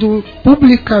marido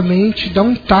publicamente dar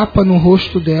um tapa no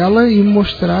rosto dela e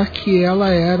mostrar que ela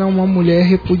era uma mulher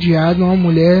repudiada, uma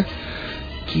mulher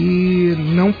que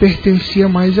não pertencia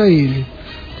mais a ele,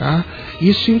 tá?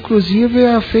 Isso, inclusive,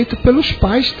 é feito pelos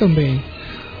pais também.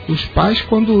 Os pais,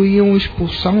 quando iam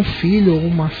expulsar um filho ou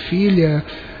uma filha,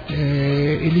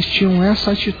 eles tinham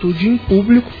essa atitude em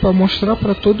público para mostrar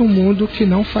para todo mundo que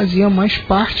não fazia mais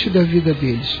parte da vida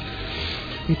deles.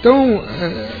 Então,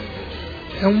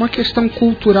 é uma questão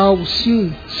cultural,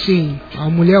 sim. A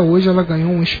mulher hoje ela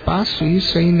ganhou um espaço,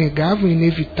 isso é inegável,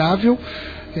 inevitável.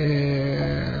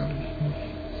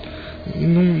 E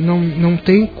não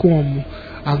tem como.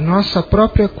 A nossa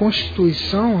própria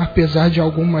Constituição, apesar de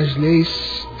algumas leis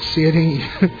serem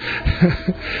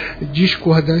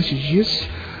discordantes disso,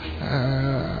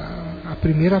 a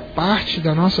primeira parte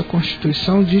da nossa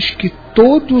Constituição diz que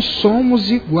todos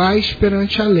somos iguais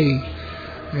perante a lei.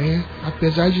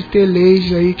 Apesar de ter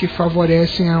leis aí que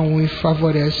favorecem a um e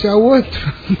favorecem a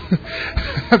outro,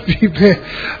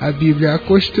 a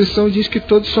Constituição diz que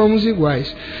todos somos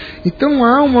iguais. Então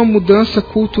há uma mudança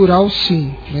cultural,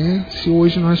 sim, né? Se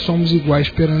hoje nós somos iguais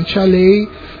perante a lei,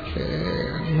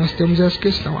 nós temos essa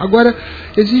questão. Agora,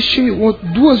 existem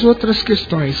duas outras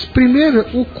questões. Primeiro,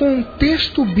 o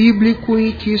contexto bíblico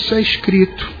em que isso é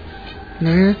escrito,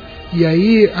 né? E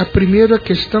aí a primeira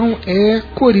questão é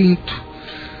Corinto.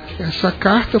 Essa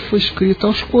carta foi escrita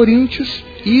aos Coríntios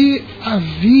e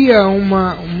havia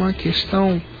uma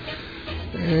questão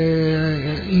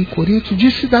em Corinto de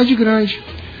cidade grande.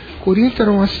 Corinto era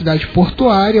uma cidade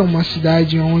portuária, uma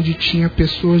cidade onde tinha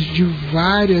pessoas de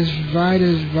várias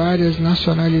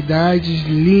nacionalidades,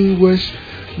 línguas,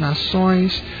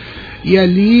 nações, e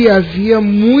ali havia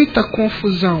muita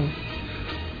confusão.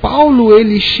 Paulo,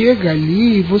 ele chega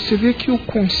ali e você vê que o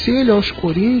conselho aos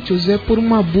coríntios é por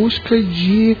uma busca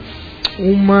de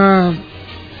uma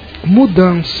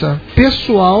mudança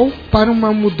pessoal para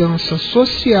uma mudança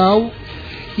social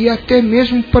e até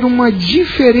mesmo para uma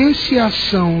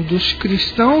diferenciação dos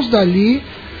cristãos dali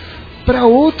para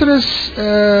outras,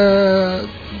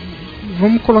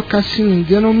 vamos colocar assim,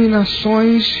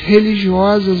 denominações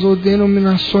religiosas ou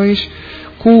denominações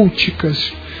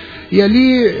culticas. E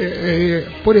ali,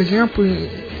 por exemplo,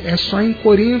 só em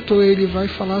Corinto ele vai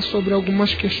falar sobre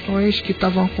algumas questões que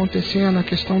estavam acontecendo, a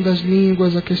questão das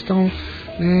línguas, a questão,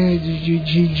 né,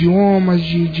 de idiomas,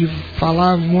 de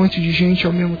falar um monte de gente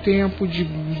ao mesmo tempo,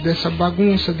 dessa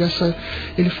bagunça,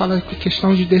 ele fala a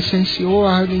questão de decência e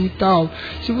ordem e tal.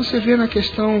 Se você vê na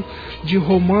questão de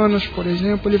Romanos, por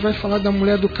exemplo, ele vai falar da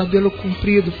mulher do cabelo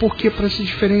comprido, porque para se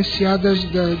diferenciar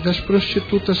das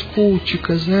prostitutas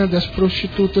culticas, né, das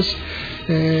prostitutas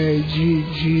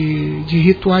de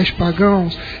rituais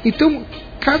pagãos. Então,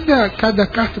 cada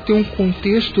carta tem um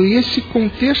contexto, e esse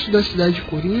contexto da cidade de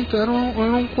Corinto era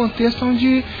um contexto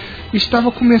onde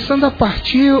estava começando a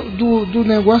partir do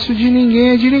negócio de ninguém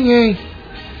é de ninguém.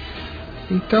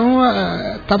 Então,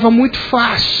 estava muito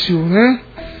fácil, né?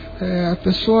 A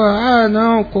pessoa,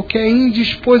 qualquer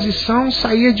indisposição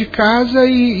saía de casa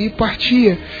e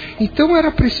partia. Então era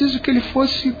preciso que ele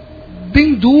fosse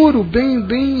bem duro, bem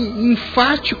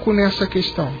enfático nessa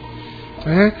questão,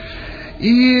 né?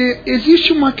 E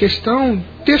existe uma questão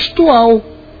textual.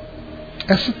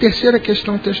 Essa terceira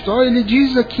questão textual, ele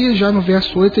diz aqui, já no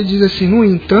verso 8, ele diz assim: no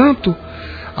entanto,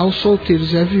 aos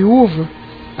solteiros e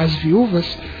às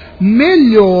viúvas,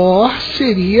 melhor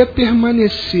seria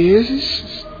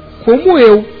permaneceres como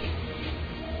eu.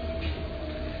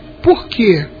 Por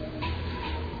quê?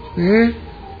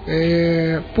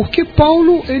 Porque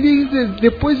Paulo,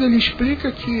 depois ele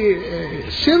explica que,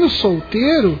 sendo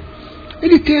solteiro,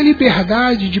 ele tem a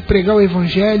liberdade de pregar o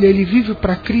Evangelho, ele vive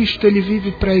para Cristo, ele vive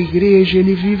para a igreja,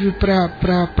 ele vive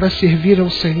para servir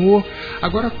ao Senhor.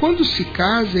 Agora, quando se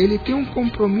casa, ele tem um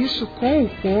compromisso com o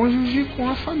cônjuge e com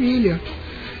a família.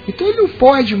 Então ele não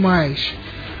pode mais,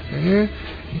 né?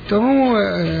 Então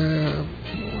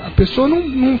a pessoa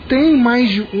não tem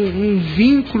mais um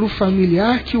vínculo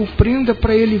familiar que o prenda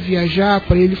para ele viajar,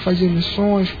 para ele fazer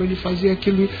missões, para ele fazer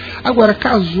aquilo. Agora,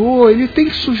 casou, ele tem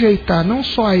que sujeitar não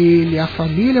só a ele, a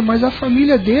família, mas a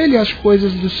família dele às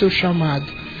coisas do seu chamado.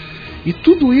 E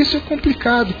tudo isso é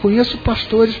complicado. Conheço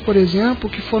pastores, por exemplo,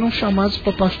 que foram chamados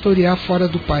para pastorear fora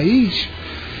do país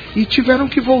e tiveram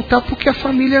que voltar porque a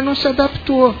família não se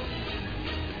adaptou.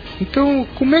 Então,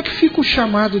 como é que fica o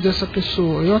chamado dessa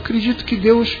pessoa? Eu acredito que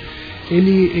Deus,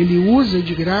 ele usa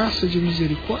de graça, de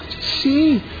misericórdia,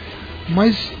 sim,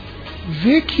 mas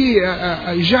vê que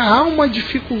já há uma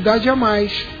dificuldade a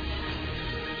mais.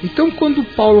 Então, quando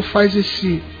Paulo faz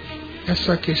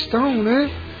essa questão, né?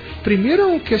 Primeiro é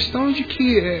uma questão de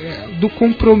do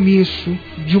compromisso,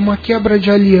 de uma quebra de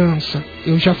aliança.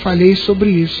 Eu já falei sobre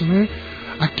isso, né?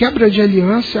 A quebra de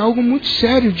aliança é algo muito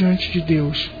sério diante de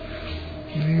Deus.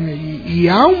 E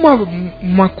há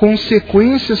uma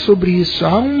consequência sobre isso,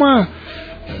 há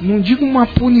não digo uma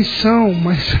punição,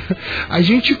 mas a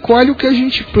gente colhe o que a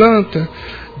gente planta.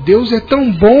 Deus é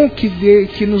tão bom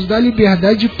que nos dá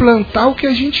liberdade de plantar o que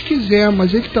a gente quiser,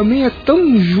 mas Ele também é tão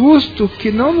injusto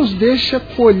que não nos deixa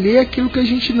colher aquilo que a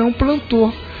gente não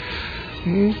plantou,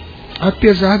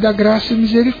 apesar da graça e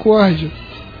misericórdia.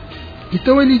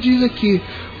 Então ele diz aqui: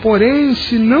 porém,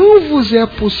 se não vos é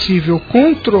possível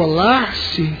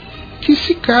controlar-se, que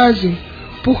se casem,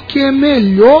 porque é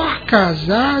melhor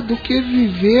casar do que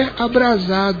viver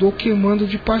abrasado ou queimando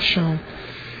de paixão.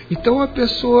 Então a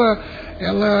pessoa,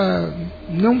 ela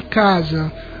não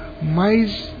casa,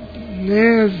 mas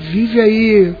vive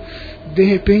aí, de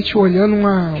repente, olhando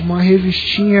uma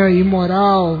revistinha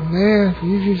imoral,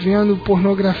 vive vendo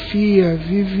pornografia,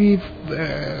 vive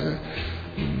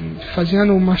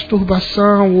fazendo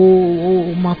masturbação ou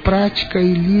uma prática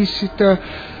ilícita.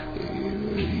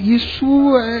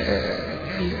 Isso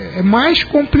é mais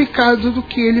complicado do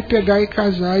que ele pegar e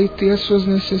casar e ter as suas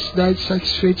necessidades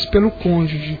satisfeitas pelo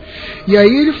cônjuge. E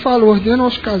aí ele fala: ordena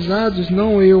aos casados,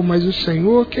 não eu, mas o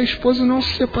Senhor, que a esposa não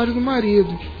se separe do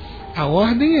marido. A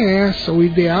ordem é essa, o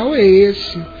ideal é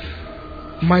esse.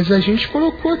 Mas a gente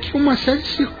colocou aqui uma série de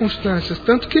circunstâncias,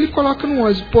 tanto que ele coloca no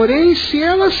 11: porém, se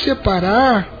ela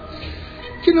separar,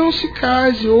 que não se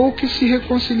case ou que se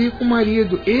reconcilie com o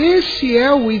marido. Esse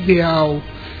é o ideal.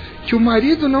 Que o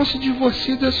marido não se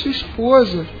divorcie da sua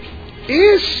esposa.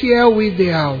 Esse é o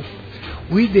ideal.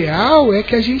 O ideal é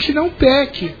que a gente não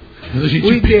peque.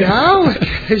 O ideal é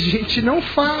que a gente não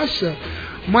faça,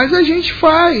 mas a gente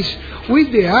faz. O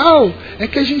ideal é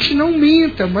que a gente não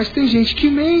minta, mas tem gente que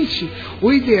mente.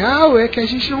 O ideal é que a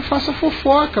gente não faça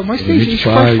fofoca, mas tem gente que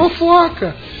faz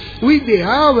fofoca. O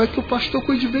ideal é que o pastor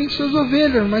cuide bem de suas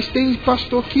ovelhas, mas tem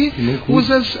pastor que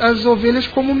usa as ovelhas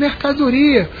como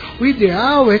mercadoria. O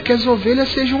ideal é que as ovelhas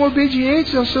sejam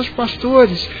obedientes aos seus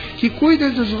pastores, que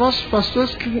cuidem dos vossos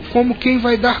pastores como quem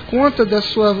vai dar conta das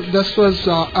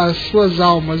suas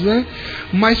almas,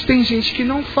 Mas tem gente que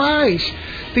não faz.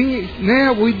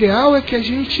 O ideal é que a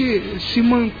gente se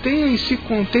mantenha e se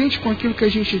contente com aquilo que a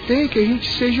gente tem, que a gente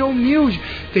seja humilde.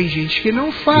 Tem gente que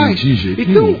não faz.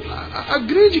 Então, a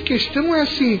grande questão é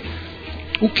assim: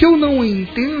 o que eu não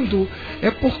entendo é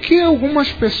porque algumas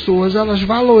pessoas, elas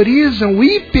valorizam,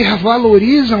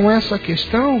 hipervalorizam essa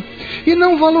questão e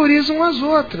não valorizam as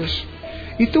outras.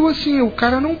 Então, assim, o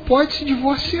cara não pode se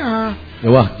divorciar. É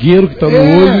o argueiro que está no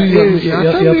olho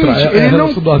exatamente. Ele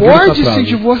não pode se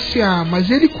divorciar,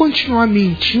 mas ele continuar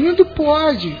mentindo,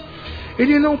 pode.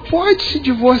 Ele não pode se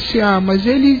divorciar, mas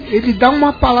ele dá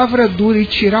uma palavra dura e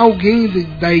tirar alguém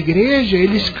da igreja,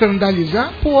 ele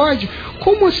escandalizar, pode.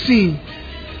 Como assim?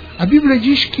 A Bíblia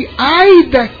diz que ai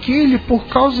daquele por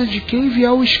causa de quem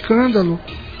vier o escândalo.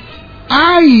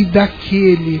 Ai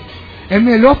daquele. É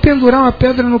melhor pendurar uma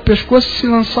pedra no pescoço e se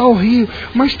lançar ao rio.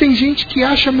 Mas tem gente que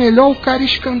acha melhor o cara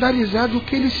escandalizar do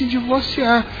que ele se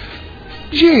divorciar.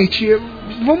 Gente,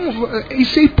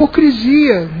 isso é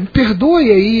hipocrisia. Perdoe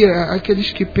aí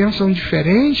aqueles que pensam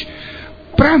diferente.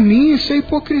 Para mim, isso é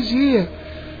hipocrisia.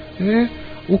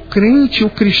 O crente, o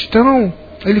cristão,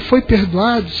 ele foi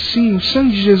perdoado? Sim. O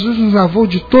sangue de Jesus nos lavou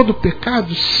de todo o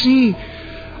pecado? Sim.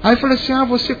 Aí fala assim: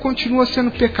 você continua sendo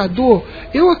pecador?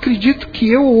 Eu acredito que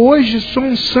eu hoje sou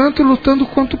um santo lutando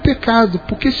contra o pecado,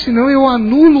 porque senão eu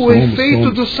anulo o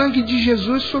efeito do sangue de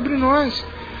Jesus sobre nós.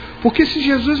 Porque se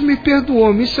Jesus me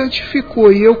perdoou, me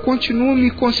santificou e eu continuo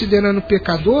me considerando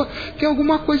pecador, tem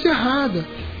alguma coisa errada.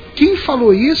 Quem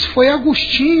falou isso foi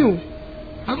Agostinho.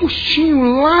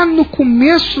 Agostinho, lá no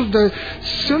começo,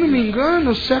 se eu não me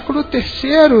engano, século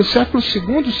III, século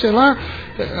II, sei lá,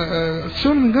 se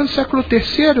eu não me engano, século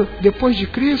III, depois de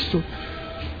Cristo.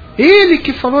 Ele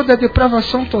que falou da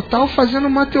depravação total, fazendo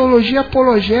uma teologia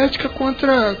apologética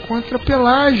contra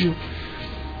Pelágio.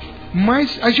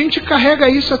 Mas a gente carrega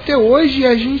isso até hoje e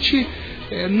a gente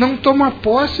não toma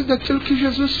posse daquilo que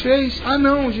Jesus fez.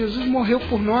 Não, Jesus morreu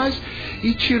por nós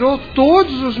e tirou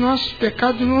todos os nossos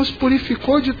pecados, nos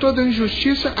purificou de toda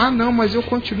injustiça. Não, mas eu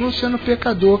continuo sendo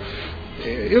pecador.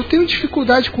 Eu tenho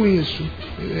dificuldade com isso.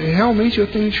 Realmente eu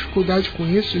tenho dificuldade com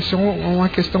isso. Isso é uma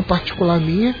questão particular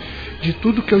minha, de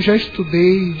tudo que eu já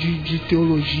estudei de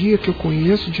teologia, que eu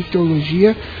conheço de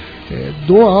teologia,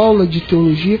 dou aula de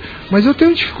teologia, mas eu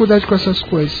tenho dificuldade com essas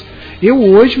coisas. Eu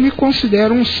hoje me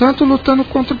considero um santo lutando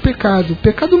contra o pecado. O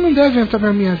pecado não deve entrar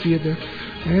na minha vida.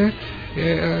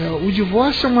 O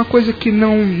divórcio é uma coisa que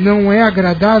não é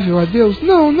agradável a Deus?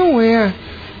 Não é.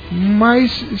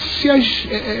 Mas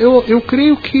eu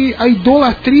creio que a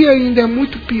idolatria ainda é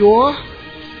muito pior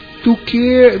do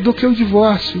que o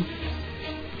divórcio.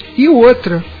 E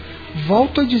outra,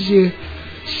 volto a dizer,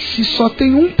 se só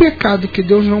tem um pecado que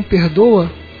Deus não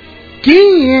perdoa,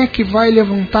 Quem é que vai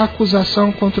levantar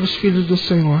acusação contra os filhos do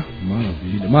Senhor?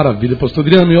 Maravilha, maravilha. Pastor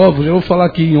Adriano, eu vou falar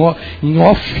aqui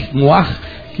no ar,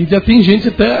 que já tem gente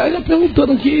até já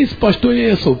perguntando aqui se pastor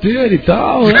é solteiro e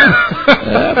tal, né?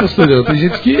 Pastor Adriano, tem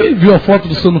gente que viu a foto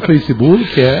do senhor no Facebook,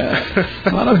 que é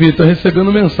maravilha, estou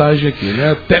recebendo mensagem aqui,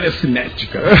 né?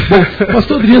 Telecinética. Bom,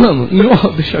 pastor Adriano,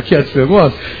 deixa quieto esse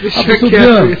negócio. Pastor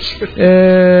Adriano,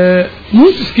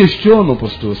 muitos questionam,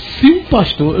 pastor, se um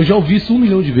pastor, eu já ouvi isso 1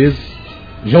 milhão de vezes,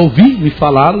 já ouvi, me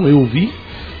falaram, eu ouvi,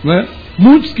 né?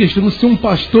 Muitos questionam se um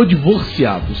pastor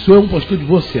divorciado, o senhor é um pastor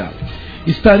divorciado,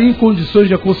 estaria em condições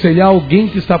de aconselhar alguém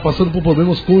que está passando por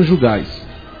problemas conjugais.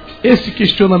 Esse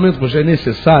questionamento já é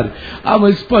necessário?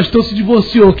 Mas esse pastor se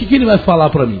divorciou, o que ele vai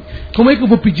falar para mim? Como é que eu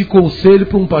vou pedir conselho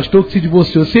para um pastor que se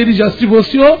divorciou? Se ele já se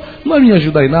divorciou, não vai me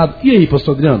ajudar em nada. E aí,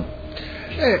 pastor Adriano?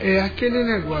 É aquele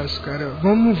negócio, cara.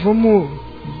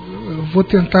 Eu vou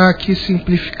tentar aqui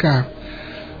simplificar.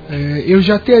 Eu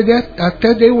já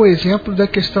até dei o exemplo da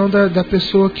questão da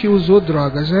pessoa que usou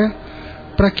drogas, né?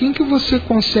 Para quem que você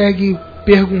consegue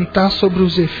perguntar sobre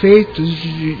os efeitos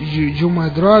de uma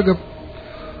droga,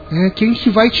 né? Quem que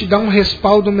vai te dar um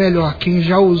respaldo melhor? Quem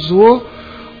já usou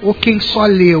ou quem só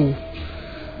leu?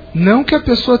 Não que a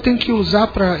pessoa tem que usar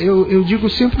para... Eu digo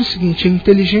sempre o seguinte, é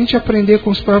inteligente aprender com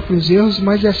os próprios erros,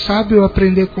 mas é sábio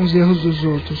aprender com os erros dos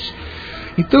outros.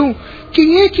 Então,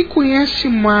 quem é que conhece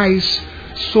mais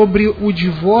sobre o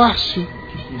divórcio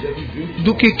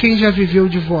do que quem já viveu o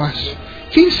divórcio?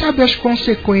 Quem sabe as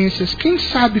consequências? Quem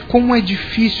sabe como é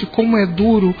difícil, como é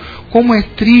duro, como é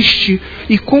triste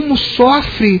e como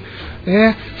sofre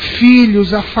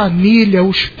filhos, a família,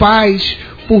 os pais,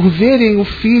 por verem o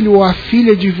filho ou a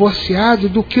filha divorciado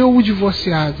do que o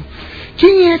divorciado?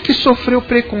 Quem é que sofreu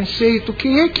preconceito?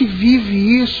 Quem é que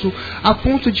vive isso a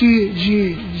ponto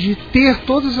de ter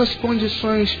todas as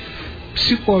condições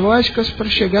psicológicas para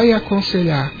chegar e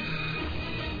aconselhar?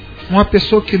 Uma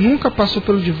pessoa que nunca passou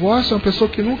pelo divórcio, uma pessoa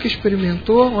que nunca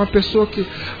experimentou, uma pessoa que,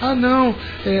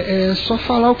 é só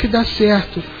falar o que dá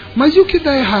certo. Mas e o que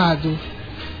dá errado?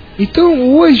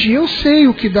 Então hoje eu sei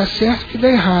o que dá certo e o que dá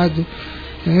errado,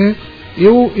 né?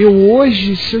 Eu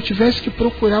hoje, se eu tivesse que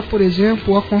procurar, por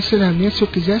exemplo, o aconselhamento, se eu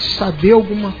quisesse saber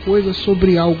alguma coisa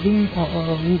sobre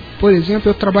por exemplo,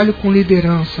 eu trabalho com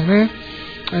liderança, né?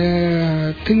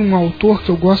 Tem um autor que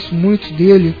eu gosto muito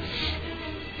dele,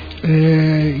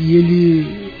 e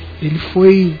ele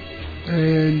foi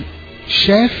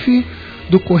chefe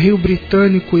do Correio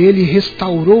Britânico, ele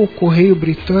restaurou o Correio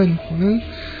Britânico, né?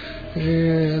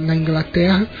 Na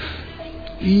Inglaterra,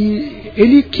 e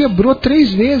ele quebrou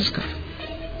 3 vezes, cara.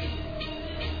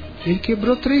 Ele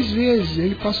quebrou 3 vezes,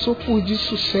 ele passou por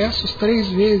sucessos 3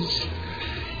 vezes,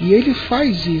 e ele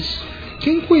faz isso.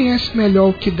 Quem conhece melhor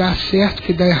o que dá certo, o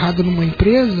que dá errado numa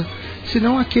empresa,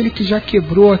 senão aquele que já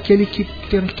quebrou, aquele que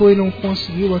tentou e não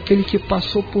conseguiu, aquele que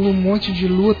passou por um monte de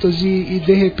lutas e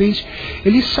de repente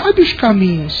ele sabe os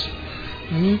caminhos,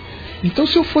 né? Então,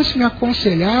 se eu fosse me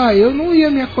aconselhar, eu não ia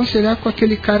me aconselhar com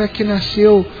aquele cara que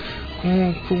nasceu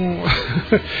com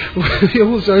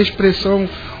eu uso a expressão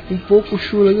um pouco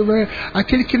chula, mas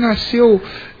aquele que nasceu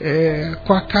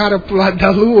com a cara pro lado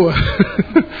da lua.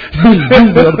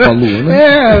 Virado pra lua,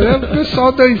 né? O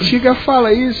pessoal da antiga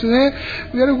fala isso, né?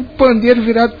 Era um pandeiro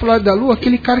virado pro lado da lua,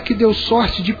 aquele cara que deu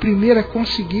sorte de primeira,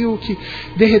 conseguiu, que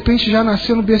de repente já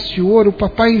nasceu no berço de ouro, o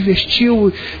papai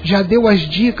investiu, já deu as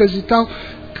dicas e tal.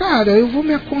 Cara, eu vou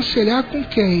me aconselhar com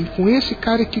quem? Com esse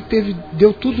cara que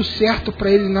deu tudo certo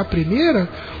para ele na primeira?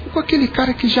 Ou com aquele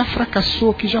cara que já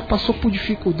fracassou, que já passou por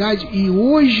dificuldade e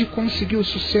hoje conseguiu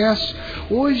sucesso,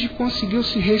 hoje conseguiu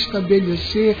se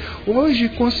restabelecer, hoje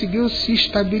conseguiu se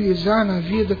estabilizar na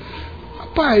vida?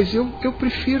 Rapaz, eu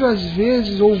prefiro às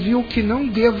vezes ouvir o que não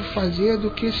devo fazer do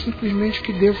que simplesmente o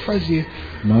que devo fazer.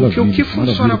 Porque o que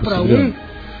funciona para um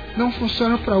não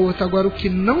funciona para outro. Agora, o que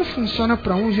não funciona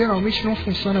para um, geralmente não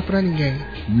funciona para ninguém.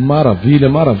 Maravilha,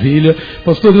 maravilha.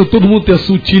 Pastor, todo mundo tem a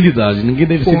sua utilidade. Ninguém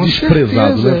deve ser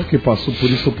desprezado, né? Porque passou por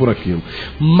isso ou por aquilo.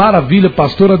 Maravilha,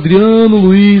 pastor Adriano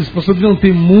Luiz. Pastor Adriano,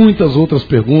 tem muitas outras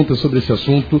perguntas sobre esse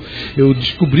assunto.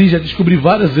 Já descobri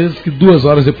várias vezes que 2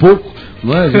 horas é pouco,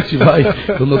 não é? A gente vai,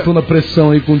 eu não estou na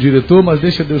pressão aí com o diretor, mas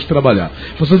deixa Deus trabalhar.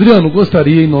 Pastor Adriano,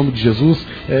 gostaria, em nome de Jesus,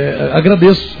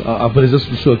 agradeço a presença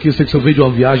do senhor aqui. Eu sei que o senhor veio de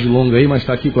uma viagem longa aí, mas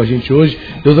está aqui com a gente hoje.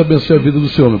 Deus abençoe a vida do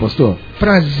senhor, meu pastor.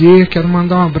 Prazer, quero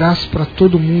mandar um abraço para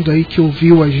todo mundo aí que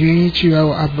ouviu a gente.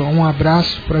 Um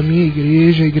abraço para a minha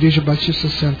igreja, a Igreja Batista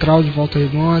Central de Volta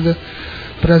Redonda,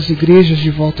 para as igrejas de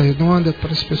Volta Redonda,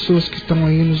 para as pessoas que estão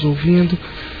aí nos ouvindo.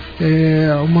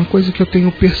 Uma coisa que eu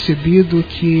tenho percebido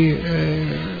que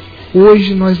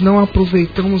hoje nós não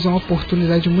aproveitamos uma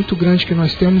oportunidade muito grande que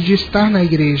nós temos de estar na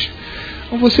igreja.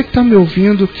 Então você que está me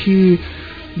ouvindo, que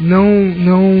não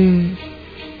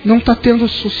está tendo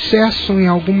sucesso em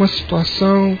alguma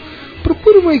situação,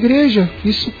 procure uma igreja.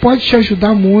 Isso pode te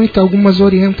ajudar muito. Algumas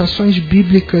orientações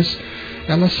bíblicas,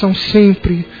 elas são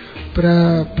sempre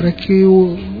para que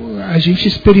a gente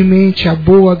experimente a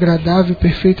boa, agradável e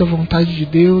perfeita vontade de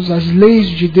Deus. As leis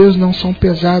de Deus não são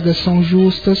pesadas, são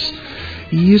justas,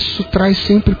 e isso traz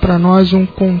sempre para nós um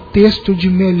contexto de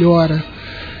melhora.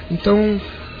 Então,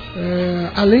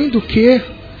 além do que,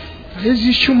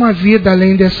 existe uma vida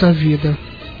além dessa vida,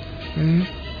 né?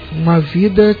 Uma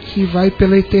vida que vai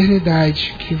pela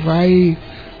eternidade, que vai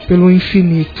pelo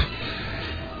infinito.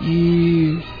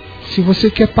 E se você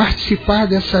quer participar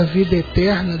dessa vida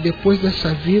eterna, depois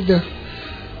dessa vida,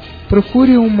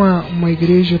 procure uma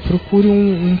igreja, procure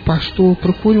um pastor,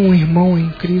 procure um irmão em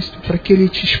Cristo, para que ele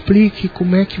te explique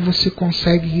como é que você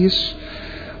consegue isso.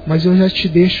 Mas eu já te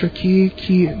deixo aqui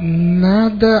que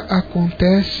nada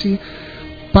acontece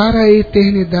para a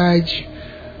eternidade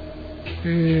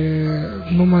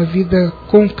numa vida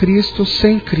com Cristo,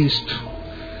 sem Cristo.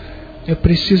 É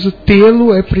preciso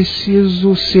tê-lo, é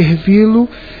preciso servi-lo.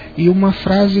 E uma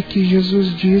frase que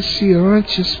Jesus disse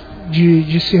antes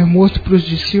de ser morto para os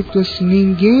discípulos, assim: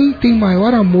 ninguém tem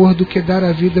maior amor do que dar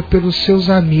a vida pelos seus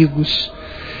amigos.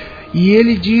 E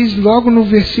ele diz logo no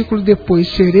versículo depois: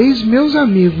 sereis meus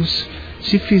amigos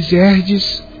se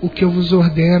fizerdes o que eu vos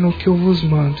ordeno, o que eu vos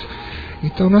mando.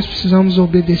 Então nós precisamos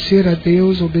obedecer a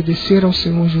Deus, obedecer ao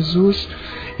Senhor Jesus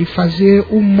e fazer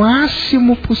o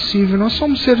máximo possível. Nós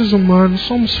somos seres humanos,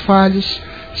 somos falhos,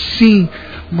 sim,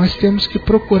 mas temos que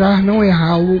procurar não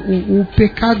errar. O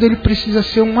pecado, ele precisa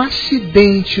ser um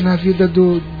acidente na vida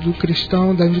do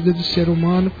cristão, da vida do ser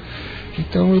humano.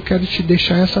 Então eu quero te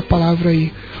deixar essa palavra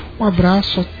aí. Um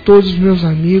abraço a todos os meus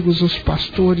amigos, os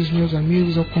pastores, meus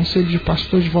amigos, ao Conselho de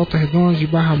Pastores de Volta Redonda, de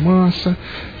Barra Mansa,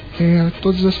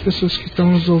 todas as pessoas que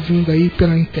estão nos ouvindo aí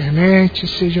pela internet,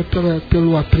 seja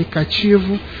pelo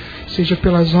aplicativo, seja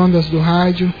pelas ondas do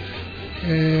rádio.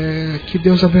 Que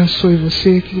Deus abençoe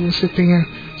você, que você tenha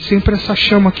sempre essa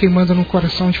chama queimando no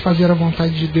coração de fazer a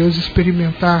vontade de Deus,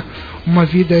 experimentar uma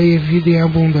vida em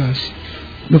abundância.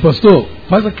 Meu pastor,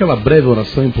 faz aquela breve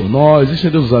oração aí por nós, deixa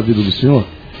Deus usar a vida do Senhor.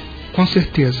 Com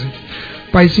certeza.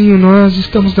 Paizinho, nós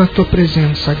estamos na Tua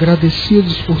presença,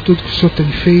 agradecidos por tudo que o Senhor tem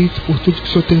feito, por tudo que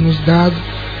o Senhor tem nos dado,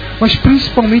 mas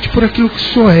principalmente por aquilo que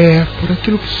o Senhor é, por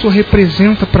aquilo que o Senhor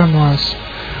representa para nós.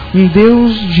 Um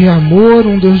Deus de amor,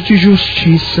 um Deus de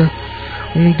justiça,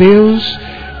 um Deus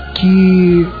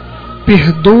que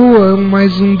perdoa,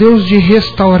 mas um Deus de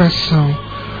restauração,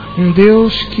 um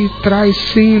Deus que traz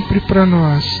sempre para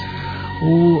nós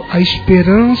a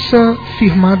esperança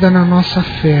firmada na nossa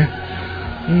fé,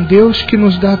 um Deus que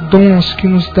nos dá dons, que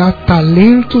nos dá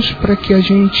talentos para que a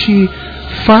gente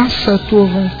faça a Tua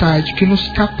vontade, que nos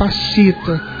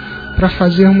capacita para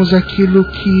fazermos aquilo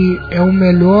que é o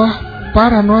melhor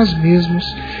para nós mesmos,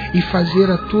 e fazer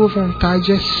a Tua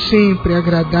vontade é sempre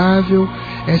agradável,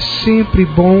 é sempre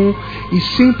bom e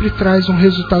sempre traz um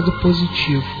resultado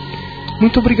positivo.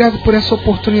 Muito obrigado por essa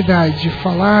oportunidade de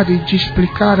falar e de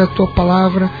explicar a Tua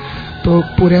palavra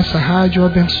por essa rádio.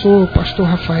 Abençoa o pastor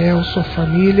Rafael, sua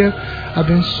família,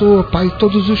 abençoa, Pai,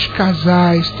 todos os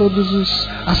casais, todas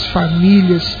as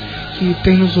famílias que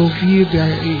têm nos ouvido,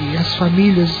 e as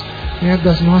famílias, né,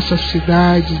 das nossas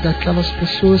cidades, daquelas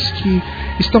pessoas que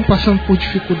estão passando por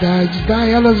dificuldades. Dá a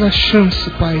elas a chance,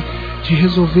 Pai, de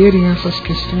resolverem essas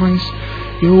questões.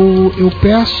 Eu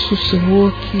peço,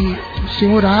 Senhor, que o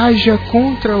Senhor haja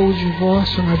contra o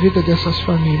divórcio na vida dessas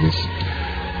famílias,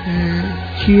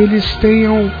 que eles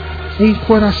tenham um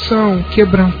coração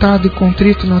quebrantado e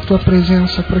contrito na Tua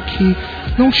presença, para que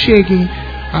não cheguem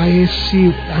a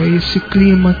esse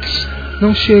clímax,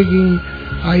 não cheguem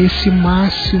a esse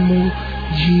máximo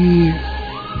de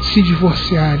se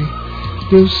divorciarem.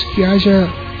 Deus, que haja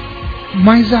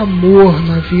mais amor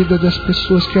na vida das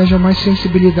pessoas, que haja mais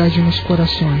sensibilidade nos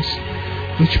corações.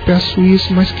 Eu te peço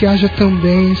isso, mas que haja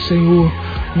também, Senhor,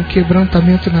 um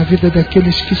quebrantamento na vida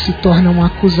daqueles que se tornam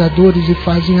acusadores e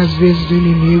fazem às vezes do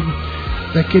inimigo,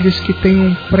 daqueles que têm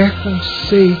um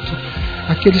preconceito,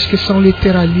 aqueles que são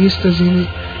literalistas e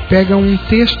pegam um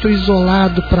texto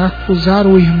isolado para acusar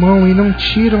o irmão e não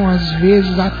tiram às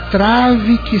vezes a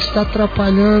trave que está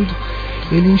atrapalhando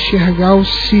ele enxergar o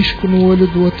cisco no olho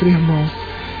do outro irmão.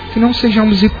 Que não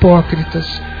sejamos hipócritas,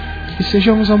 que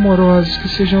sejamos amorosos, que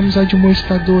sejamos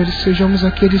admoestadores, sejamos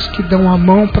aqueles que dão a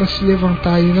mão para se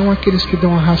levantar e não aqueles que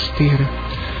dão a rasteira.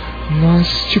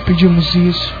 Nós te pedimos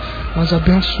isso, nós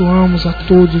abençoamos a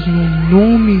todos no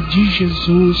nome de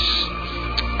Jesus.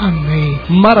 Amém.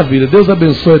 Maravilha. Deus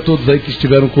abençoe a todos aí que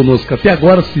estiveram conosco até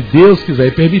agora. Se Deus quiser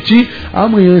e permitir,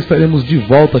 amanhã estaremos de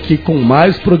volta aqui com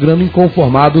mais programa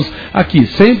Inconformados, aqui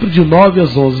sempre de 9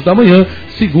 às 11 da manhã,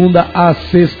 segunda a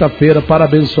sexta-feira, para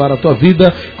abençoar a tua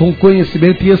vida com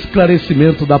conhecimento e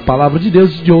esclarecimento da palavra de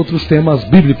Deus e de outros temas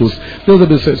bíblicos. Deus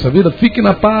abençoe a sua vida. Fique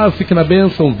na paz, fique na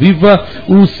bênção. Viva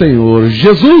o Senhor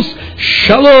Jesus.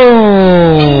 Shalom.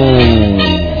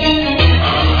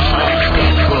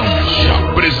 Vamos te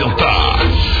apresentar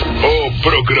o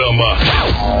programa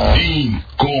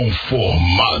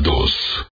Inconformados.